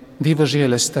 lai Dieva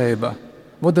žēlastība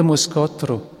vada mūs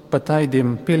katru pa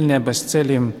taidim pilnības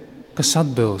ceļiem, kas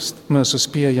atbilst mūsu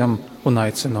spējam un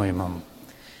aicinājumam.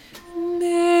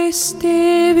 mēs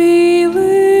tevi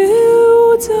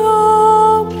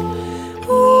lūdzam,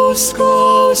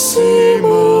 Uzklausī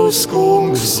mūs,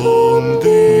 Kungs un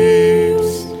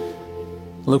Dievs.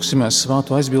 Lūksimies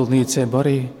svātu aizbildniecību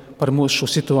arī par mūsu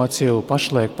situāciju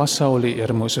pašlaik pasaulī,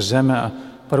 ar mūsu zemē,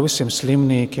 par visiem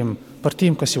slimniekiem, par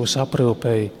tiem, kas jūs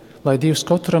aprūpēja, lai Dievs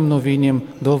katram no viņiem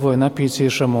dāvāja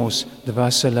nepieciešamos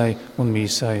dvēselei un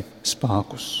mīsai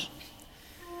spēkus.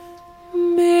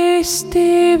 mēs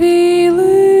tevi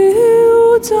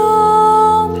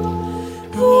lūdzam,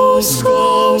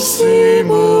 Uzklausī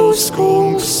mūs,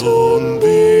 Kungs un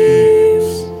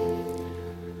Dievs.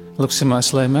 Lūksimies,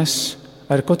 lai mēs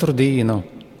ar katru dienu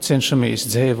cenšamies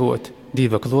dzīvot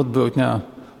Dieva klātbūtnē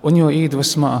un jo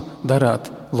iedvesmā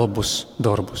darāt labus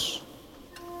darbus.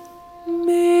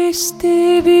 mēs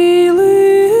tevi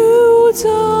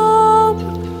lūdzam,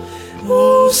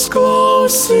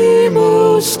 Uzklausī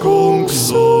mūs, Kungs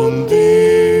un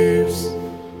Dievs.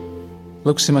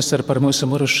 Lūksimies ar par mūsu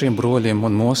mirušiem broļiem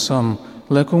un mūsām,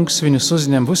 lai Kungs viņus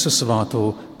uzņem visu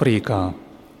svātu prīkā.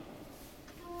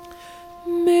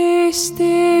 mēs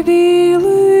tevi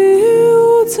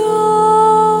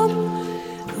lūdzam,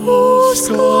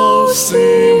 Uzklausī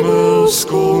mūs,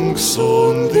 Kungs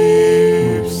un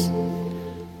Dievs.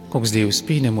 Kungs Dievs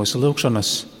pieņem mūsu lūgšanas,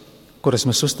 kuras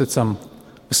mēs uzticam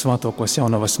visvātokos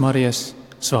jaunavas Marijas,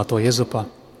 svāto Jezupa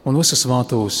un visu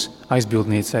svātos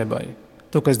aizbildniecībai.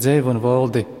 Tu, kas dzīvo un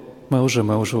valdi mūža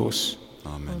mūžos.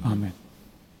 Amen. Amen.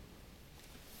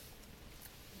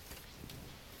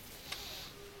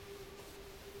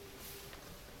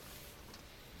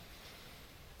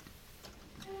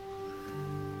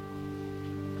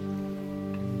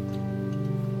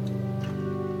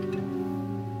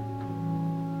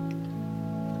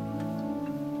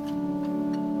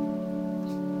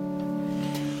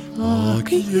 Ak,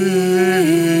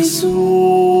 Jēzu,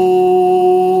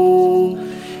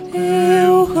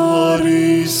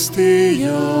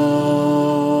 Euharistijā,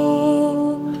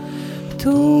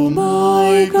 tu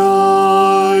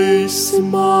maigais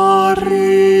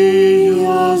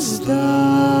Marijas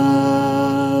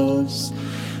dēls.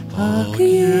 ak,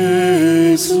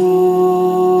 Jēzu,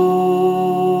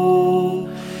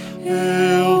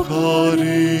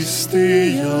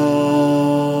 Euharistijā,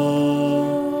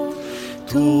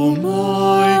 tu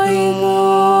Maigais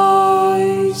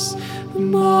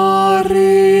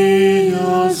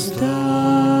Marijas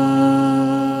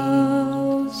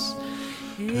dēls.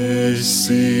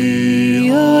 esi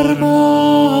ar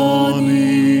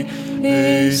mani,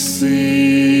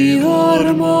 esi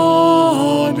ar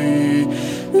mani,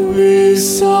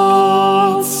 visā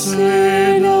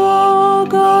ceļā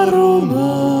garumā.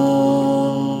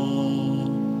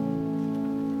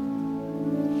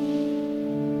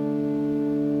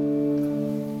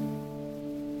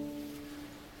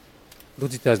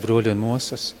 Lūdzitās, broļi un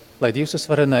mūsas, lai Dievs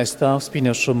varenais tēvs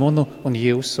pieņem šo manu un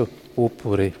jūsu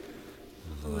upuri.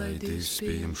 Lai Dievs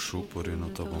pieņem šupuri no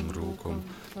tavam rūkom,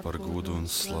 par godu un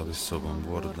slavi savam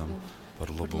vārdam, par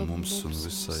labu mums un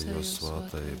visai jo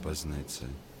svātajai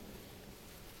baznīcai.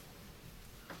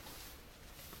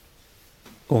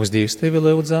 Kungs Dievs, tevi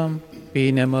lūdzām,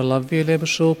 pieņem ar labvēlību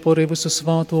šo upuri visu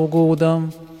svāto godam,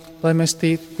 lai mēs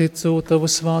ticu tavu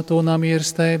svāto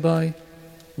namiersteibai,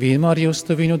 vienmēr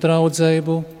justu viņu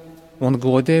draudzeibu un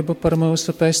godību par mūsu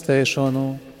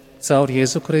pestēšanu, caur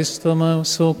Jēzu Kristu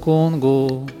mūsu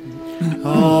Kungu.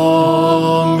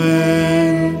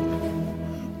 Amen.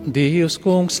 Dievs,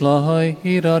 Kungs, lai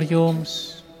ir ar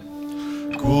jums,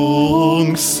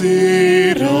 Kungs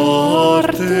ir ar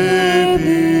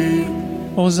tevi,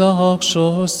 uz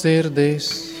augšu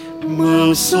sirdis,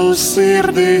 mūsu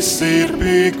sirdis ir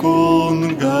pie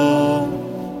Kunga.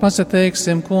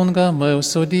 pasateiksim Kungam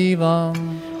mūsu dīvām.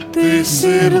 Tas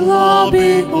ir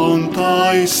labi un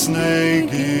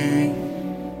taisnīgi.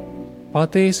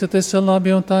 Patiesi tas ir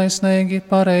labi un taisnīgi,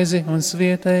 pareizi un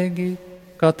svietīgi,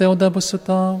 kā tev debesu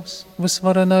Tēvs,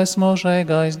 visvarenais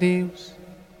mūžīgais Dievs.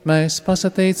 Mēs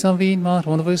pasateicam vienmēr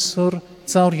un visur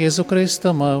caur Jēzu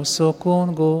Kristu mūsu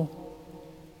Kungu,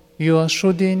 jo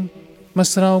šodien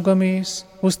mēs raugamies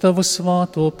uz tavu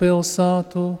svāto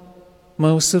pilsētu,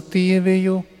 mūsu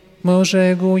Tieviju,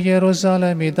 mūžīgu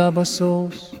Jeruzalemi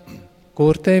debesos,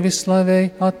 kur tevi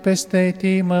slavēja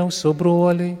atpestētī mūsu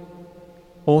broļi,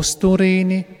 Uz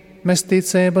turīni mēs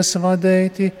ticības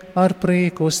vadēti ar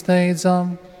prīku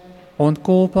steidzam un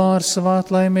kopā ar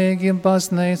svētlaimīgiem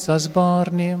baznīcas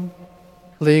bārniem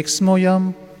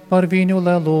līksmojam par viņu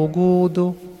lielu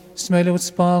gūdu, smeļot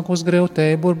spēkus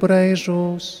grevteibu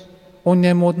breižos un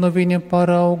ņemot no viņa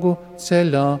paraugu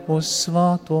ceļā uz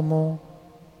svātumu.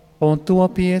 Un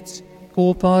topiec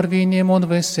kopā ar viņiem un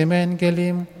visiem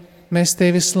engeļiem mēs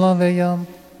tevi slavējam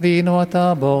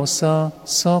vienotā balsā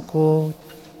sakot.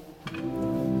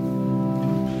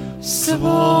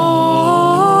 Svāts,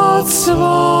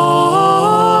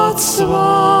 svāts,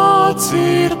 svāts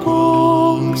ir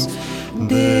kungs,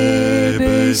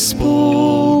 debes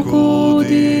pulku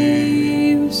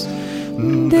Dievs.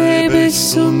 Debes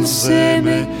un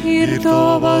zeme ir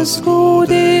tavas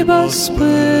gudības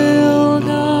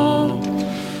pilnā.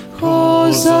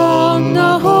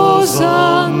 Hosanna,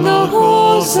 Hosanna,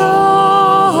 Hosanna,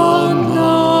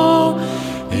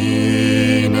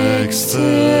 in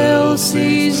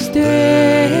excelsis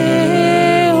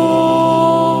Deo.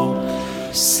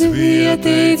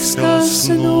 Svētīts, kas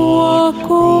no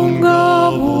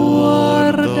kunga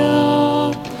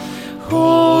vārdā.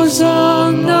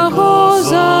 Hosanna,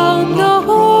 Hosanna,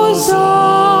 Hosanna,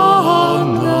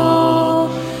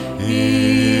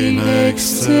 in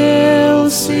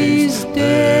excelsis Deo.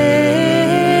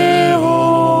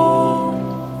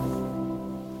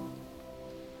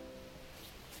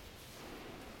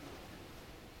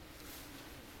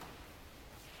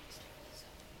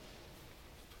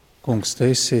 Kungs, tu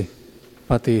esi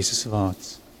patīsis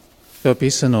vārds. Tev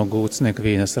pisano gūts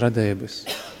nekvienas radības.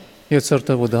 Jo caur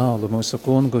tavu dālu, mūsu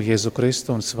kungu, Jēzu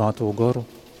Kristu un svāto goru,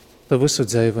 tu visu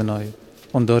dzīvināji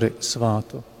un dari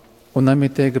svātu, un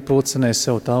nemitīgi pulcinēji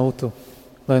sev tautu,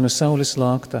 lai no saules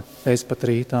lākta eiz pat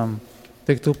rītām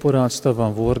tiktu upurāts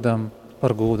tavam vārdam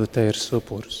par gūdu teirs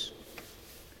upurs.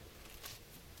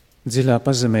 Dziļā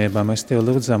pazemībā mēs tev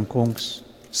lūdzam, kungs,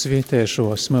 svietē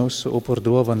šos mūsu upur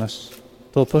dovanas,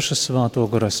 to paša svāto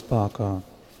gora spēkā,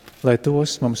 lai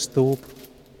tos mums tūp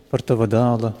par tava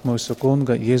dāla, mūsu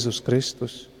kunga Jēzus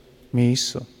Kristus,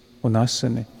 mīsu un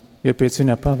asini, jo pēc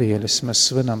viņa pavieles mēs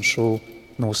svinam šo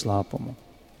noslēpumu.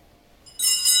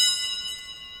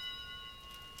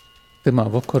 Timā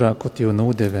vakarā, ko tev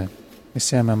nūdevē, mēs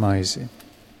ēmam maizi.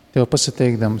 Tev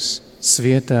pasateikdams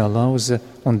svietā lauze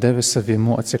un deve saviem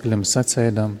mocekļiem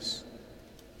sacēdams: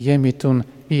 Ņemiet un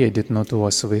iediet no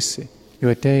tos visi,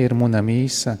 jo te ir mana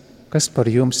mīsa, kas par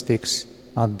jums tiks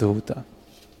atdūta.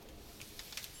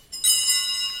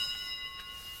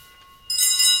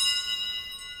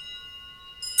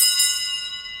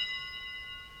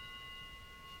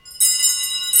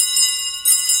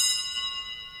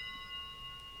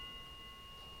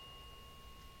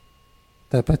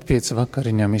 Tāpat pēc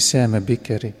vakariņām izsēma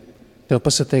bikeri, tev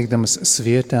pasateikdams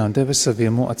svietā un deva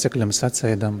saviem mocekļiem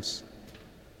sacēdams: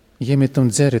 Ņemiet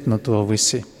un dzeriet no to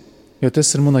visi, jo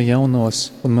tas ir mana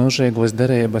jaunos un mūžīgos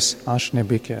derības ašņa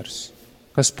bikers,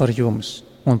 kas par jums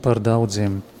un par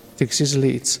daudziem tiks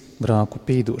izlīts grāku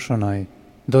pīdūšanai,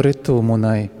 dariet to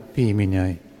manai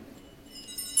pīmiņai.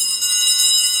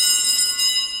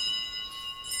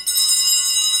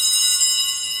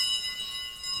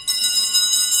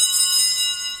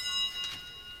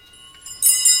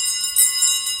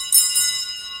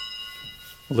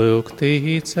 Lūk,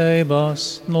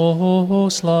 ticības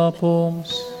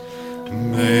noslēpums.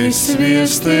 Mēs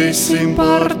viestēsim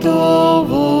par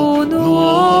tavu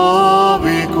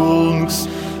nāvi, kungs,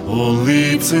 un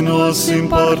liecinosim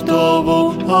par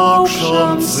tavu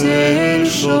augšām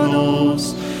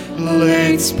celšanos,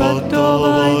 līdz pat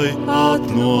tavai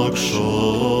atnākšanai.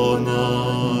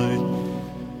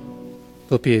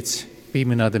 Tāpēc,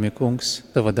 pieminādami, kungs,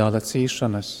 tava dāla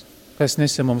cīšanas, kas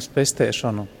nesa mums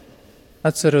pestēšanu,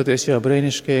 atceroties jau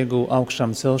brīnišķīgu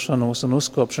augšām celšanos un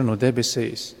uzkopšanu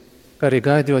debesīs, kā arī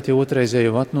gaidot jau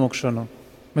otrreizēju atnākšanu,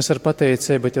 mēs ar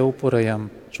pateicību te upurējam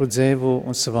šo dzīvu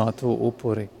un svātu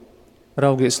upuri.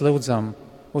 Raugies lūdzam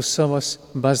uz savas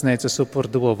baznīcas upur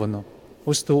dovanu,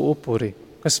 uz to upuri,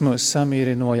 kas mūs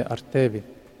samīrinoja ar tevi,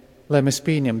 lai mēs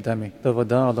pieņemdami tava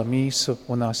dāla mīsu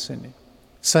un asini,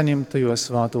 saņemtu jo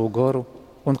svātu goru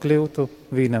un kļūtu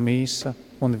viena mīsa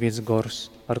un viens gors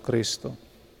ar Kristu.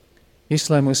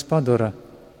 Lai mūs padara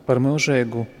par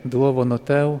mūžīgu dovanu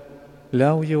tev,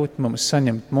 ļaujot mums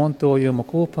saņemt mantojumu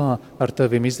kopā ar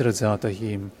taviem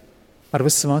izredzētajiem, ar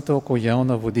visvētāko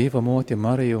jaunavu Dieva moti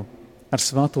Mariju, ar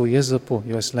svāto Jezupu,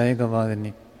 jos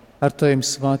leigavāni, ar taviem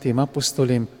svātiem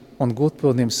apustuļiem un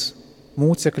godpilniem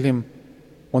mūcekļiem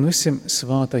un visiem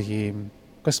svātajiem,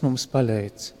 kas mums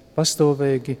palīdz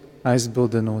pastāvīgi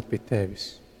aizbildinot pie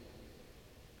tevis.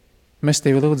 Mēs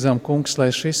tevi lūdzam, kungs, lai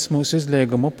šis mūsu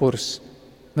izlieguma upurs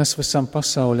nes visam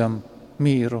pasauļam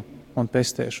mīru un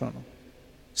pestēšanu.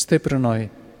 Stiprināja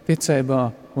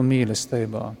ticībā un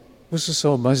mīlestībā visu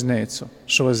savu baznīcu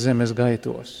šos zemes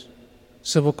gaitos,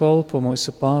 savu kolpu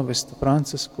mūsu pāvestu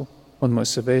Francisku un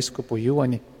mūsu veiskupu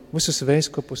Joni, visus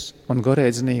veiskupus un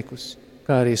gorēdzniekus,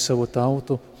 kā arī savu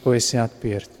tautu, ko esi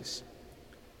atpircis.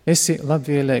 Esi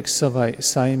labvēlīgs savai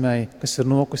saimei, kas ir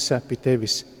nokusē pie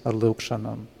tevis ar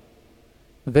lūgšanām.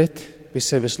 Bet pie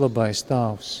sevis labais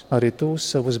tavs, arī tūs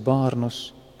savus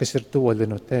bārnus, kas ir toļi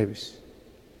no tevis.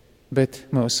 Bet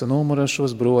mūsu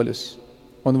nomurašos broļus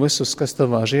un visus, kas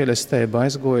tavā žēlestībā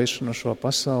aizgojuši no šo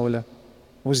pasauļa,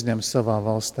 uzņem savā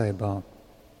valstībā,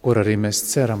 kur arī mēs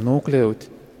ceram nokļūt,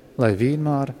 lai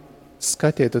vienmēr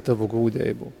skatītu tavu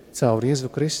gūdību caur Jēzu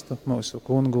Kristu, mūsu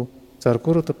kungu, caur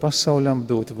kuru tu pasauļam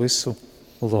dot visu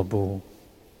labu.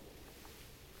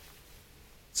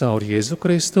 Caur Jēzu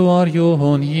Kristu ar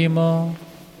un jīmā,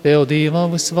 Tev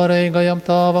Dīvam visvarīgajam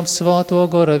Tāvam svāto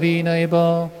gora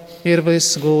vīnībā, ir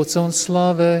viss gods un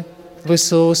slave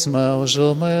visos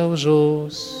mūžu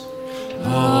mūžos.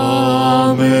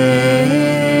 Amen.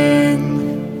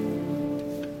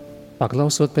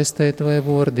 Paklausot pestētāju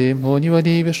vārdiem un jo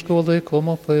dīvišķo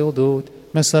likumu pildot,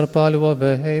 mēs ar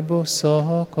paļāvību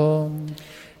sakām.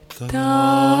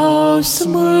 Tavs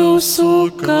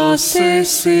mūsu, kas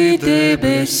esi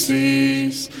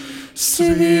debesīs,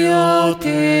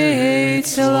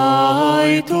 svētīts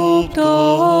lai top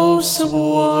tavs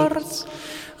vārds,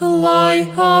 lai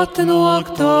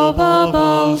atnāk tava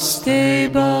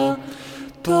valstība,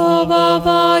 tava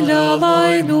vaļa,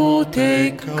 lai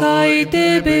notiek kā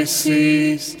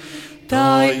debesīs,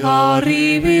 tai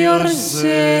arī virs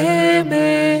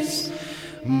zemes.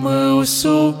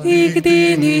 Mūsu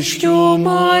ikdienišķo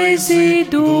maizi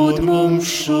dod mums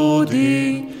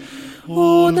šodien,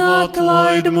 un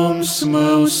atlaid mums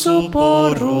mūsu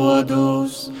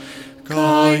parodus,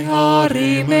 kā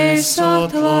arī mēs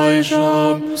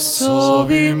atlaižam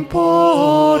saviem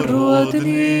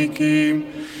parodnīkiem,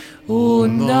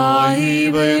 un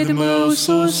neieved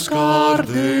mūsu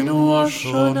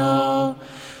skārdinošanā,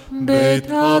 bet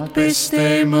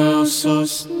atpestī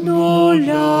mūsus no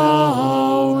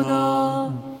ļaunā.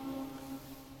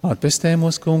 Atpestī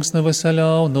mūs, kungs, no visa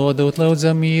ļauna, nodot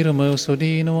lūdzam mīru mūsu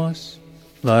dīnos,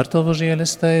 lai ar tavu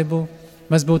žēlestību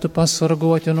mēs būtu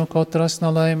pasargoti no katras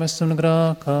nelaimes un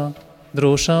grākā,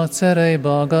 drošā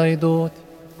cerībā gaidot,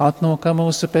 atnāka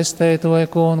mūsu pestētāju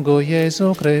kungu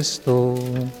Jēzu Kristu.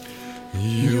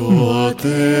 Jo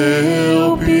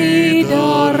Tev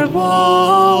pieder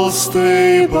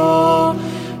valstība,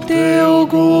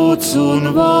 Tev gods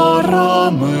un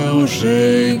vara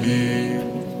mūžīgi.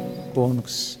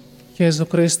 Kungs, Jēzu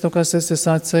Kristu, kas esi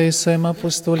sacījis saviem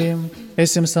apustuļiem,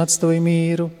 es jums atstāju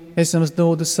mīru, es jums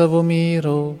dodu savu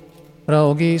mīru.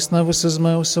 Raugīs nevis uz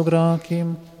mūsu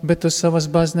grākiem, bet uz savas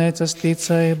baznīcas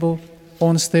ticību,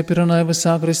 un stiprināja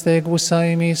visā kristīgu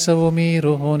saimī savu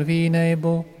mīru un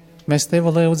vīnību. Mēs Tevi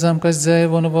lūdzam, kas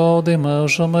dzīvo un valdi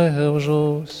mūžu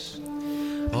mūžos.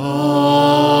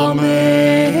 Amen.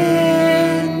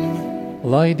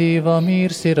 Lai Dieva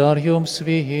mīrs ir ar jums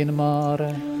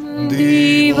vienmēr.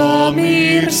 Dieva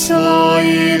mīrs, lai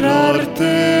ir ar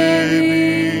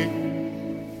Tevi.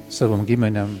 Savam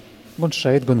ģimeņam, gan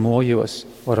šeit, gan mojos,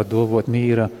 varat dovot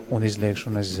mīra un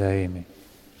izliekšanas zīmi.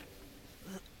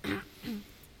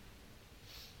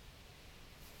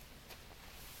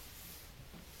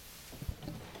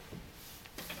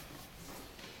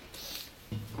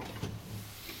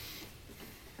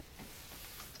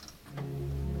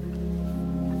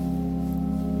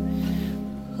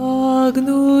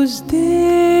 Agnus Dei,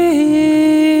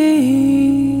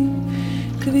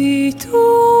 qui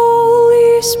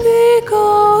tollis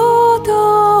peccata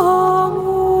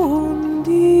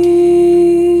mundi,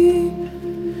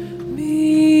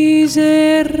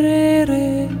 miserere,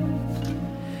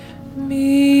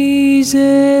 miserere,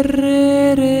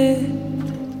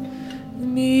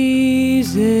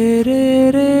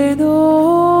 miserere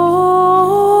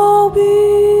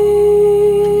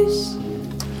nobis.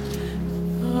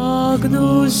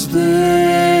 Agnus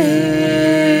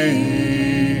Dei,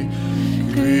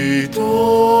 qui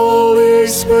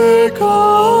tollis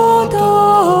peccata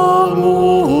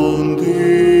mundi,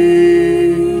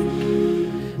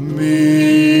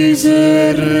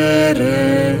 miserere,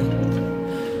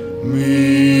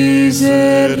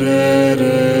 miserere,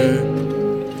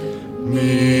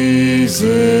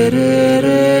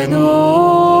 miserere nobis.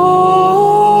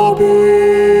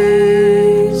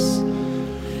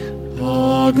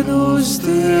 Agnus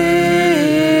Dei,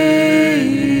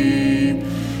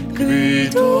 qui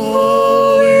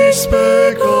tollis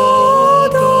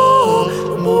peccata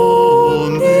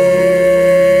mundi,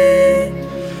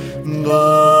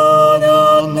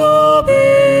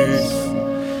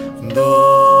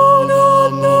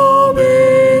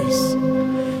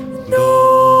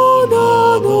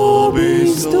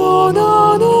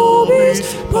 dona nobis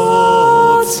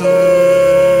pacem,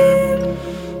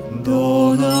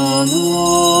 dona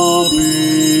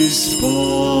nobis pacem.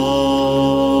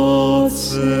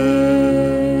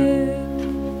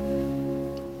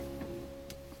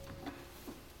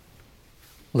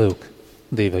 Lūk,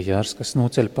 Dieva jārs, kas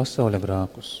noceļ pasaules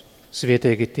grēkus.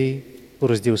 Svētīgi tie,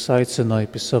 kurus Dievs aicināja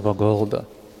pie sava golda.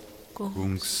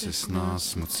 Kungs, es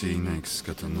neesmu cienīgs,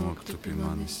 ka tu noktu pie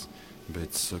manis,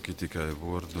 bet saki tikai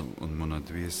vārdu, un mana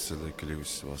dvēsele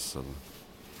kļūs vesela.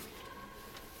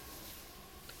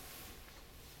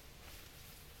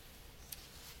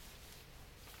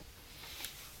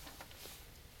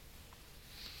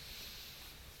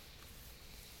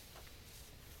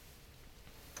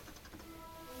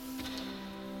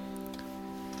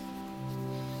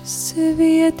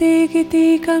 Svētīgi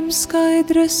tie, kam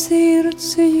skaidra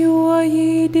sirds, jo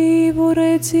jī Dievu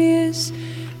redzēs.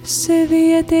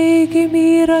 Svētīgi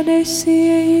miera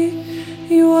nesēji,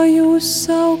 jo jūs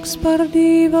sauks par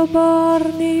Dieva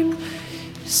bērniem.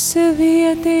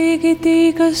 Svētīgi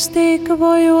tie, kas tiek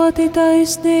vajoti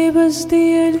taisnības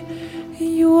dēļ,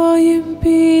 jo jiem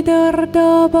pieder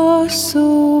dabasu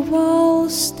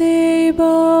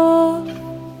valstībā.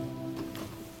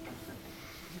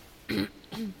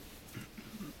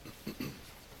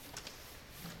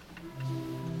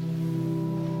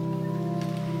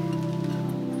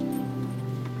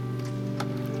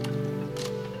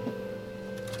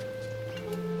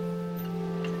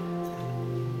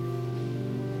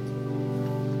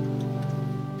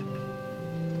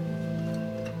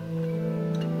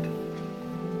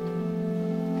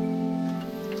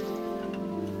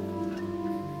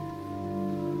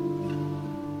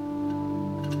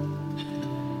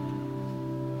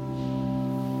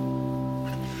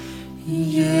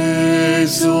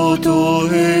 Jēzu, tu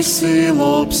esi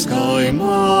labs kā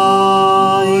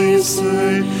maize,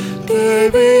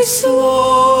 tevi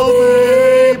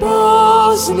slavē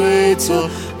baznīca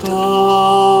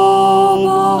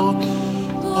tava.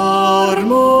 Ar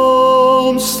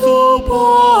mums tu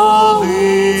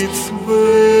palīdz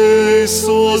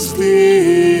visos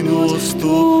dienos,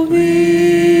 tu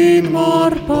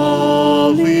vienmēr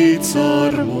palīdz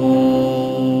ar mums.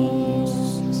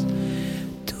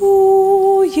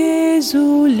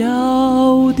 Jēzu,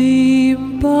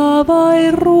 ļaudīm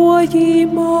pavairoji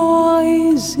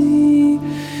maizi,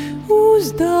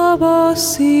 uz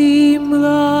dabasīm,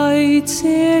 lai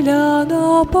ceļā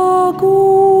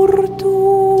napagurtu.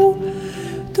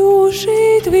 Tu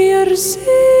šeit virs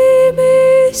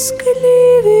zemes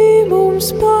kļuvi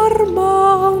mums par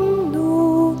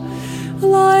mannu,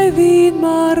 lai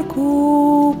vienmēr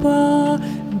kopā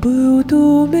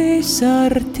būtu mēs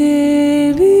ar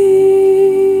tevi.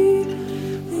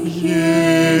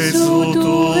 Jēzu,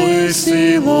 tu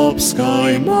esi labs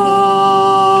kā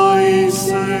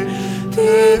maize,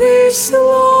 tevi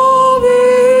slavē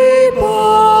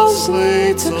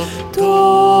baznīca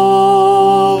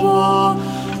tava.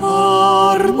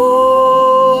 Ar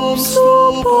mums tu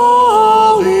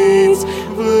palīdz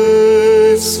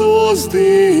visos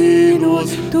dienos,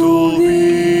 tu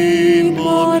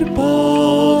vienmēr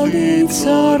palīdz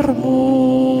ar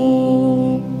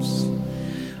mums.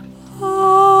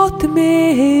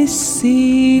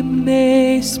 Atmēsim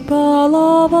mēs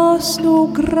palavas no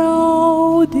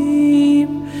graudīm,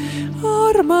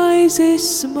 ar maizes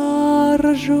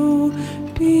smaržu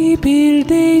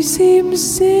pipildīsim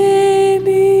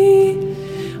zemi,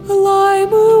 lai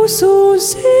mūsu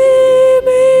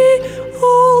zemi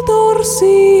altars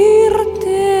ir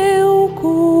tev,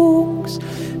 kungs,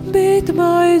 bet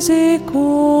maize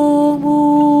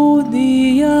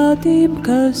komunijā tiem,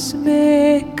 kas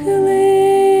meklē.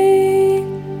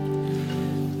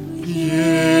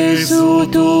 Jēzu,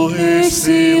 tu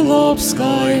esi labs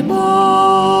kā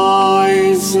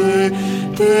maize,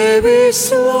 tevi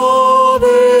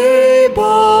slavē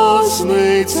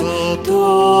baznīca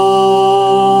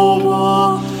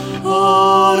tava.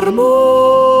 Ar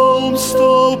mums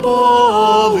tu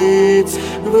palīdz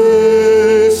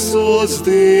visos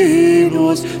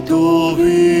dienos, tu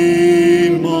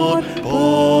vienmēr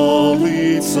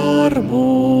palīdz ar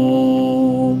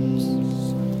mums.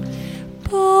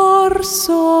 Par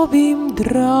saviem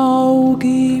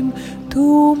draugiem tu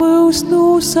mūs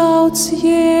nosauc,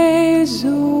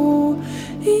 Jēzu,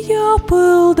 ja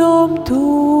pildam tu,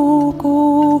 ko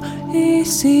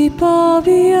esi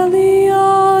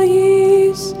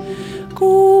pavēlējis,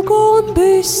 ko gan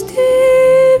bez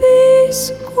tevis,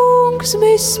 kungs,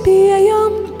 mēs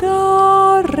spējam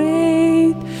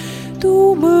darīt. Tu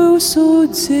mūsu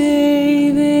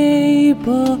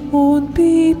dzīvība un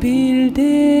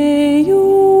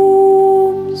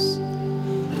pipildējums.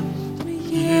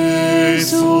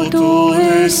 Jēzu, tu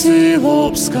esi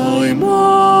labs kā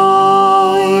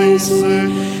maize,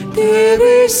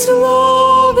 tevi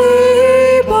slavē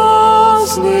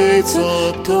baznīca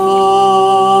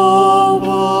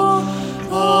tava,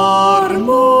 ar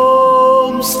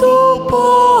mums tu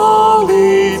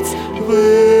palīdz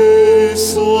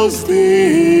visos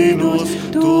dienos,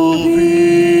 tu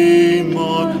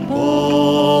vienmēr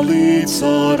palīdz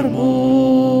ar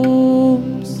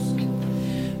mums.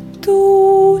 Tu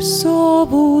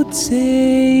savu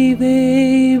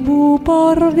dzīvību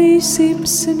par visiem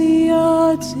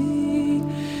sniedzi,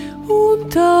 un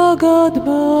tagad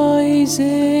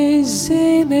maizes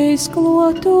zemes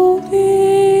klotu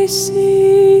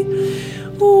visi,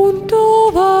 un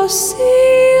tava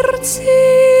sirds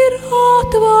ir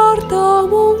atvērta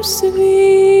mums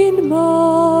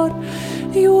vienmēr,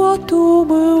 jo tu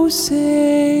mūs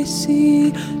esi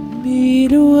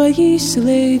mīļojis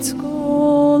līdz galam.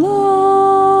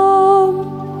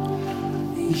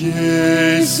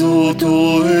 Jēzu,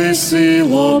 tu esi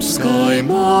labs kā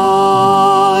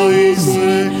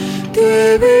maize,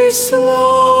 tevi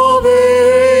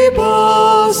slavē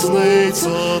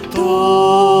baznīca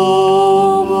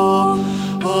tava,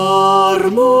 ar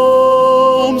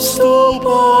mums tu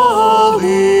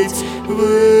palīdz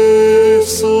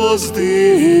visos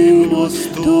dienos,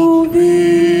 tu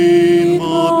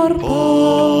vienmēr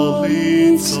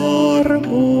palīdz ar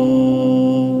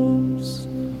mums.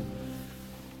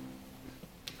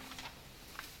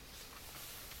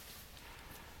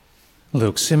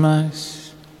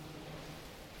 Lūksimies.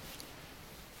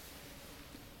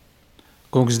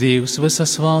 Kungs Dievs, visa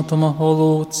svētuma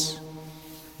olūts,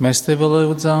 mēs Tevi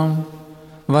lūdzam,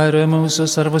 vairoj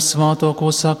mūsus ar visvētāko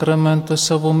sakramentu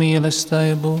savu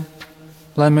mīlestību,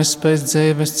 lai mēs pēc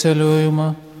dzīves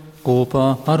ceļojuma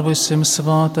kopā ar visiem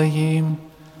svētajiem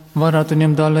varētu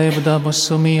ņemt dalību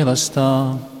dabasu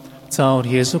mīlestā caur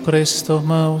Jēzu Kristu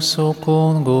mūsu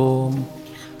Kungu.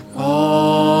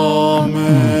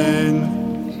 Amen.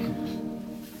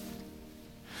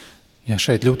 Ja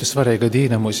šeit ļoti svarīga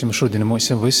diena mums šodien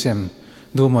visiem,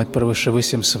 domājot par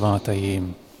visiem svētajiem.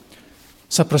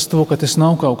 Saprast to, ka tas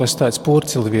nav kaut kas tāds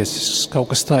porcelviesis, kaut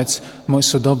kas tāds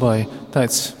mūsu dabai,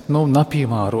 tāds,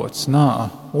 nepiemērots. Nā,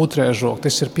 otrēžok,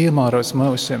 tas ir piemērots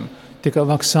mūsim. Tikai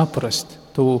vajag saprast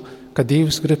to, ka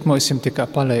Dievs grib mūsim tikai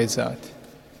palīdzēt.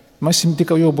 Mūsim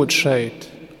tikai jābūt šeit,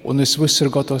 un es viss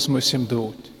ir gatavs mūsim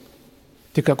dot.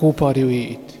 Tikai kopā ar jū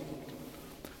īt.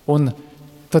 Un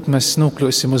tad mēs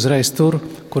nokļūsim uzreiz tur,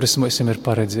 kuras mūsim ir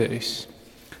paredzējis.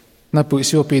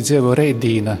 Nebūs jāpiedzīvo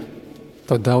reidīna,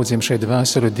 tad daudziem šeit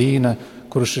dvēseli dīna,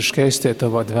 kurš ir skaistie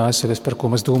tavā dvēseles, par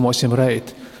ko mēs domāsim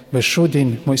reit. Bet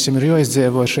šodien mūsim ir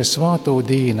jāizdzīvo šai svāto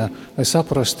dīna, lai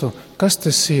saprastu, kas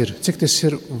tas ir, cik tas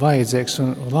ir vajadzīgs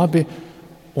un labi,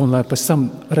 un lai pēc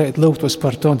tam reit lūgtos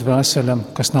par to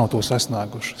dvēselēm, kas nav to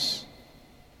sasniegušas.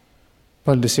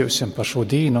 Paldies jums par šo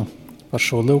dīnu, par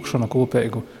šo lūgšanu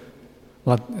kopēgu.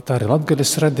 Tā ir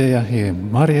Latgaļas radīja,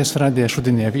 Marijas radīja,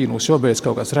 šodien vīnūs jobeidz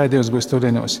kaut kāds raidījums būs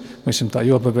tuliņos. Mēs tā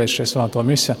jobeidz šai svāto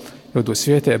misa, jodu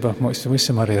svietēba, mēs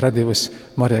visam arī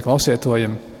radījusi Marija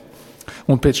klausētojiem.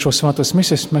 Un pēc šo svātos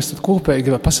misijas mēs tad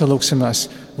kopēgi pasalūksimies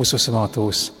visu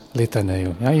svātos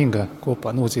litanēju. Ja, Inga, kopā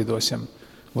nūdzīdosim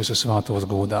visu svātos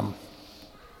gūdam.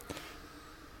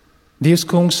 Dievs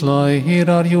kungs, lai ir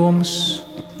ar jums.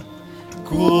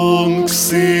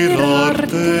 Kungs ir ar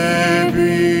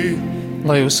tevi.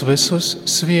 Lai jūs visus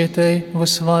svietēj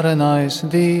visvarenais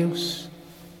Dievs,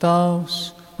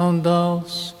 Tavs un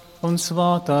Dēls un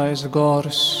Svātais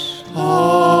Gars.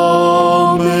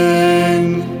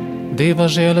 Amen. Dieva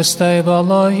žēlastība,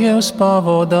 lai jūs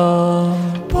pavadā.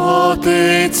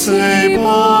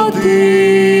 Pateicība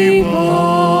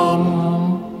Dievam.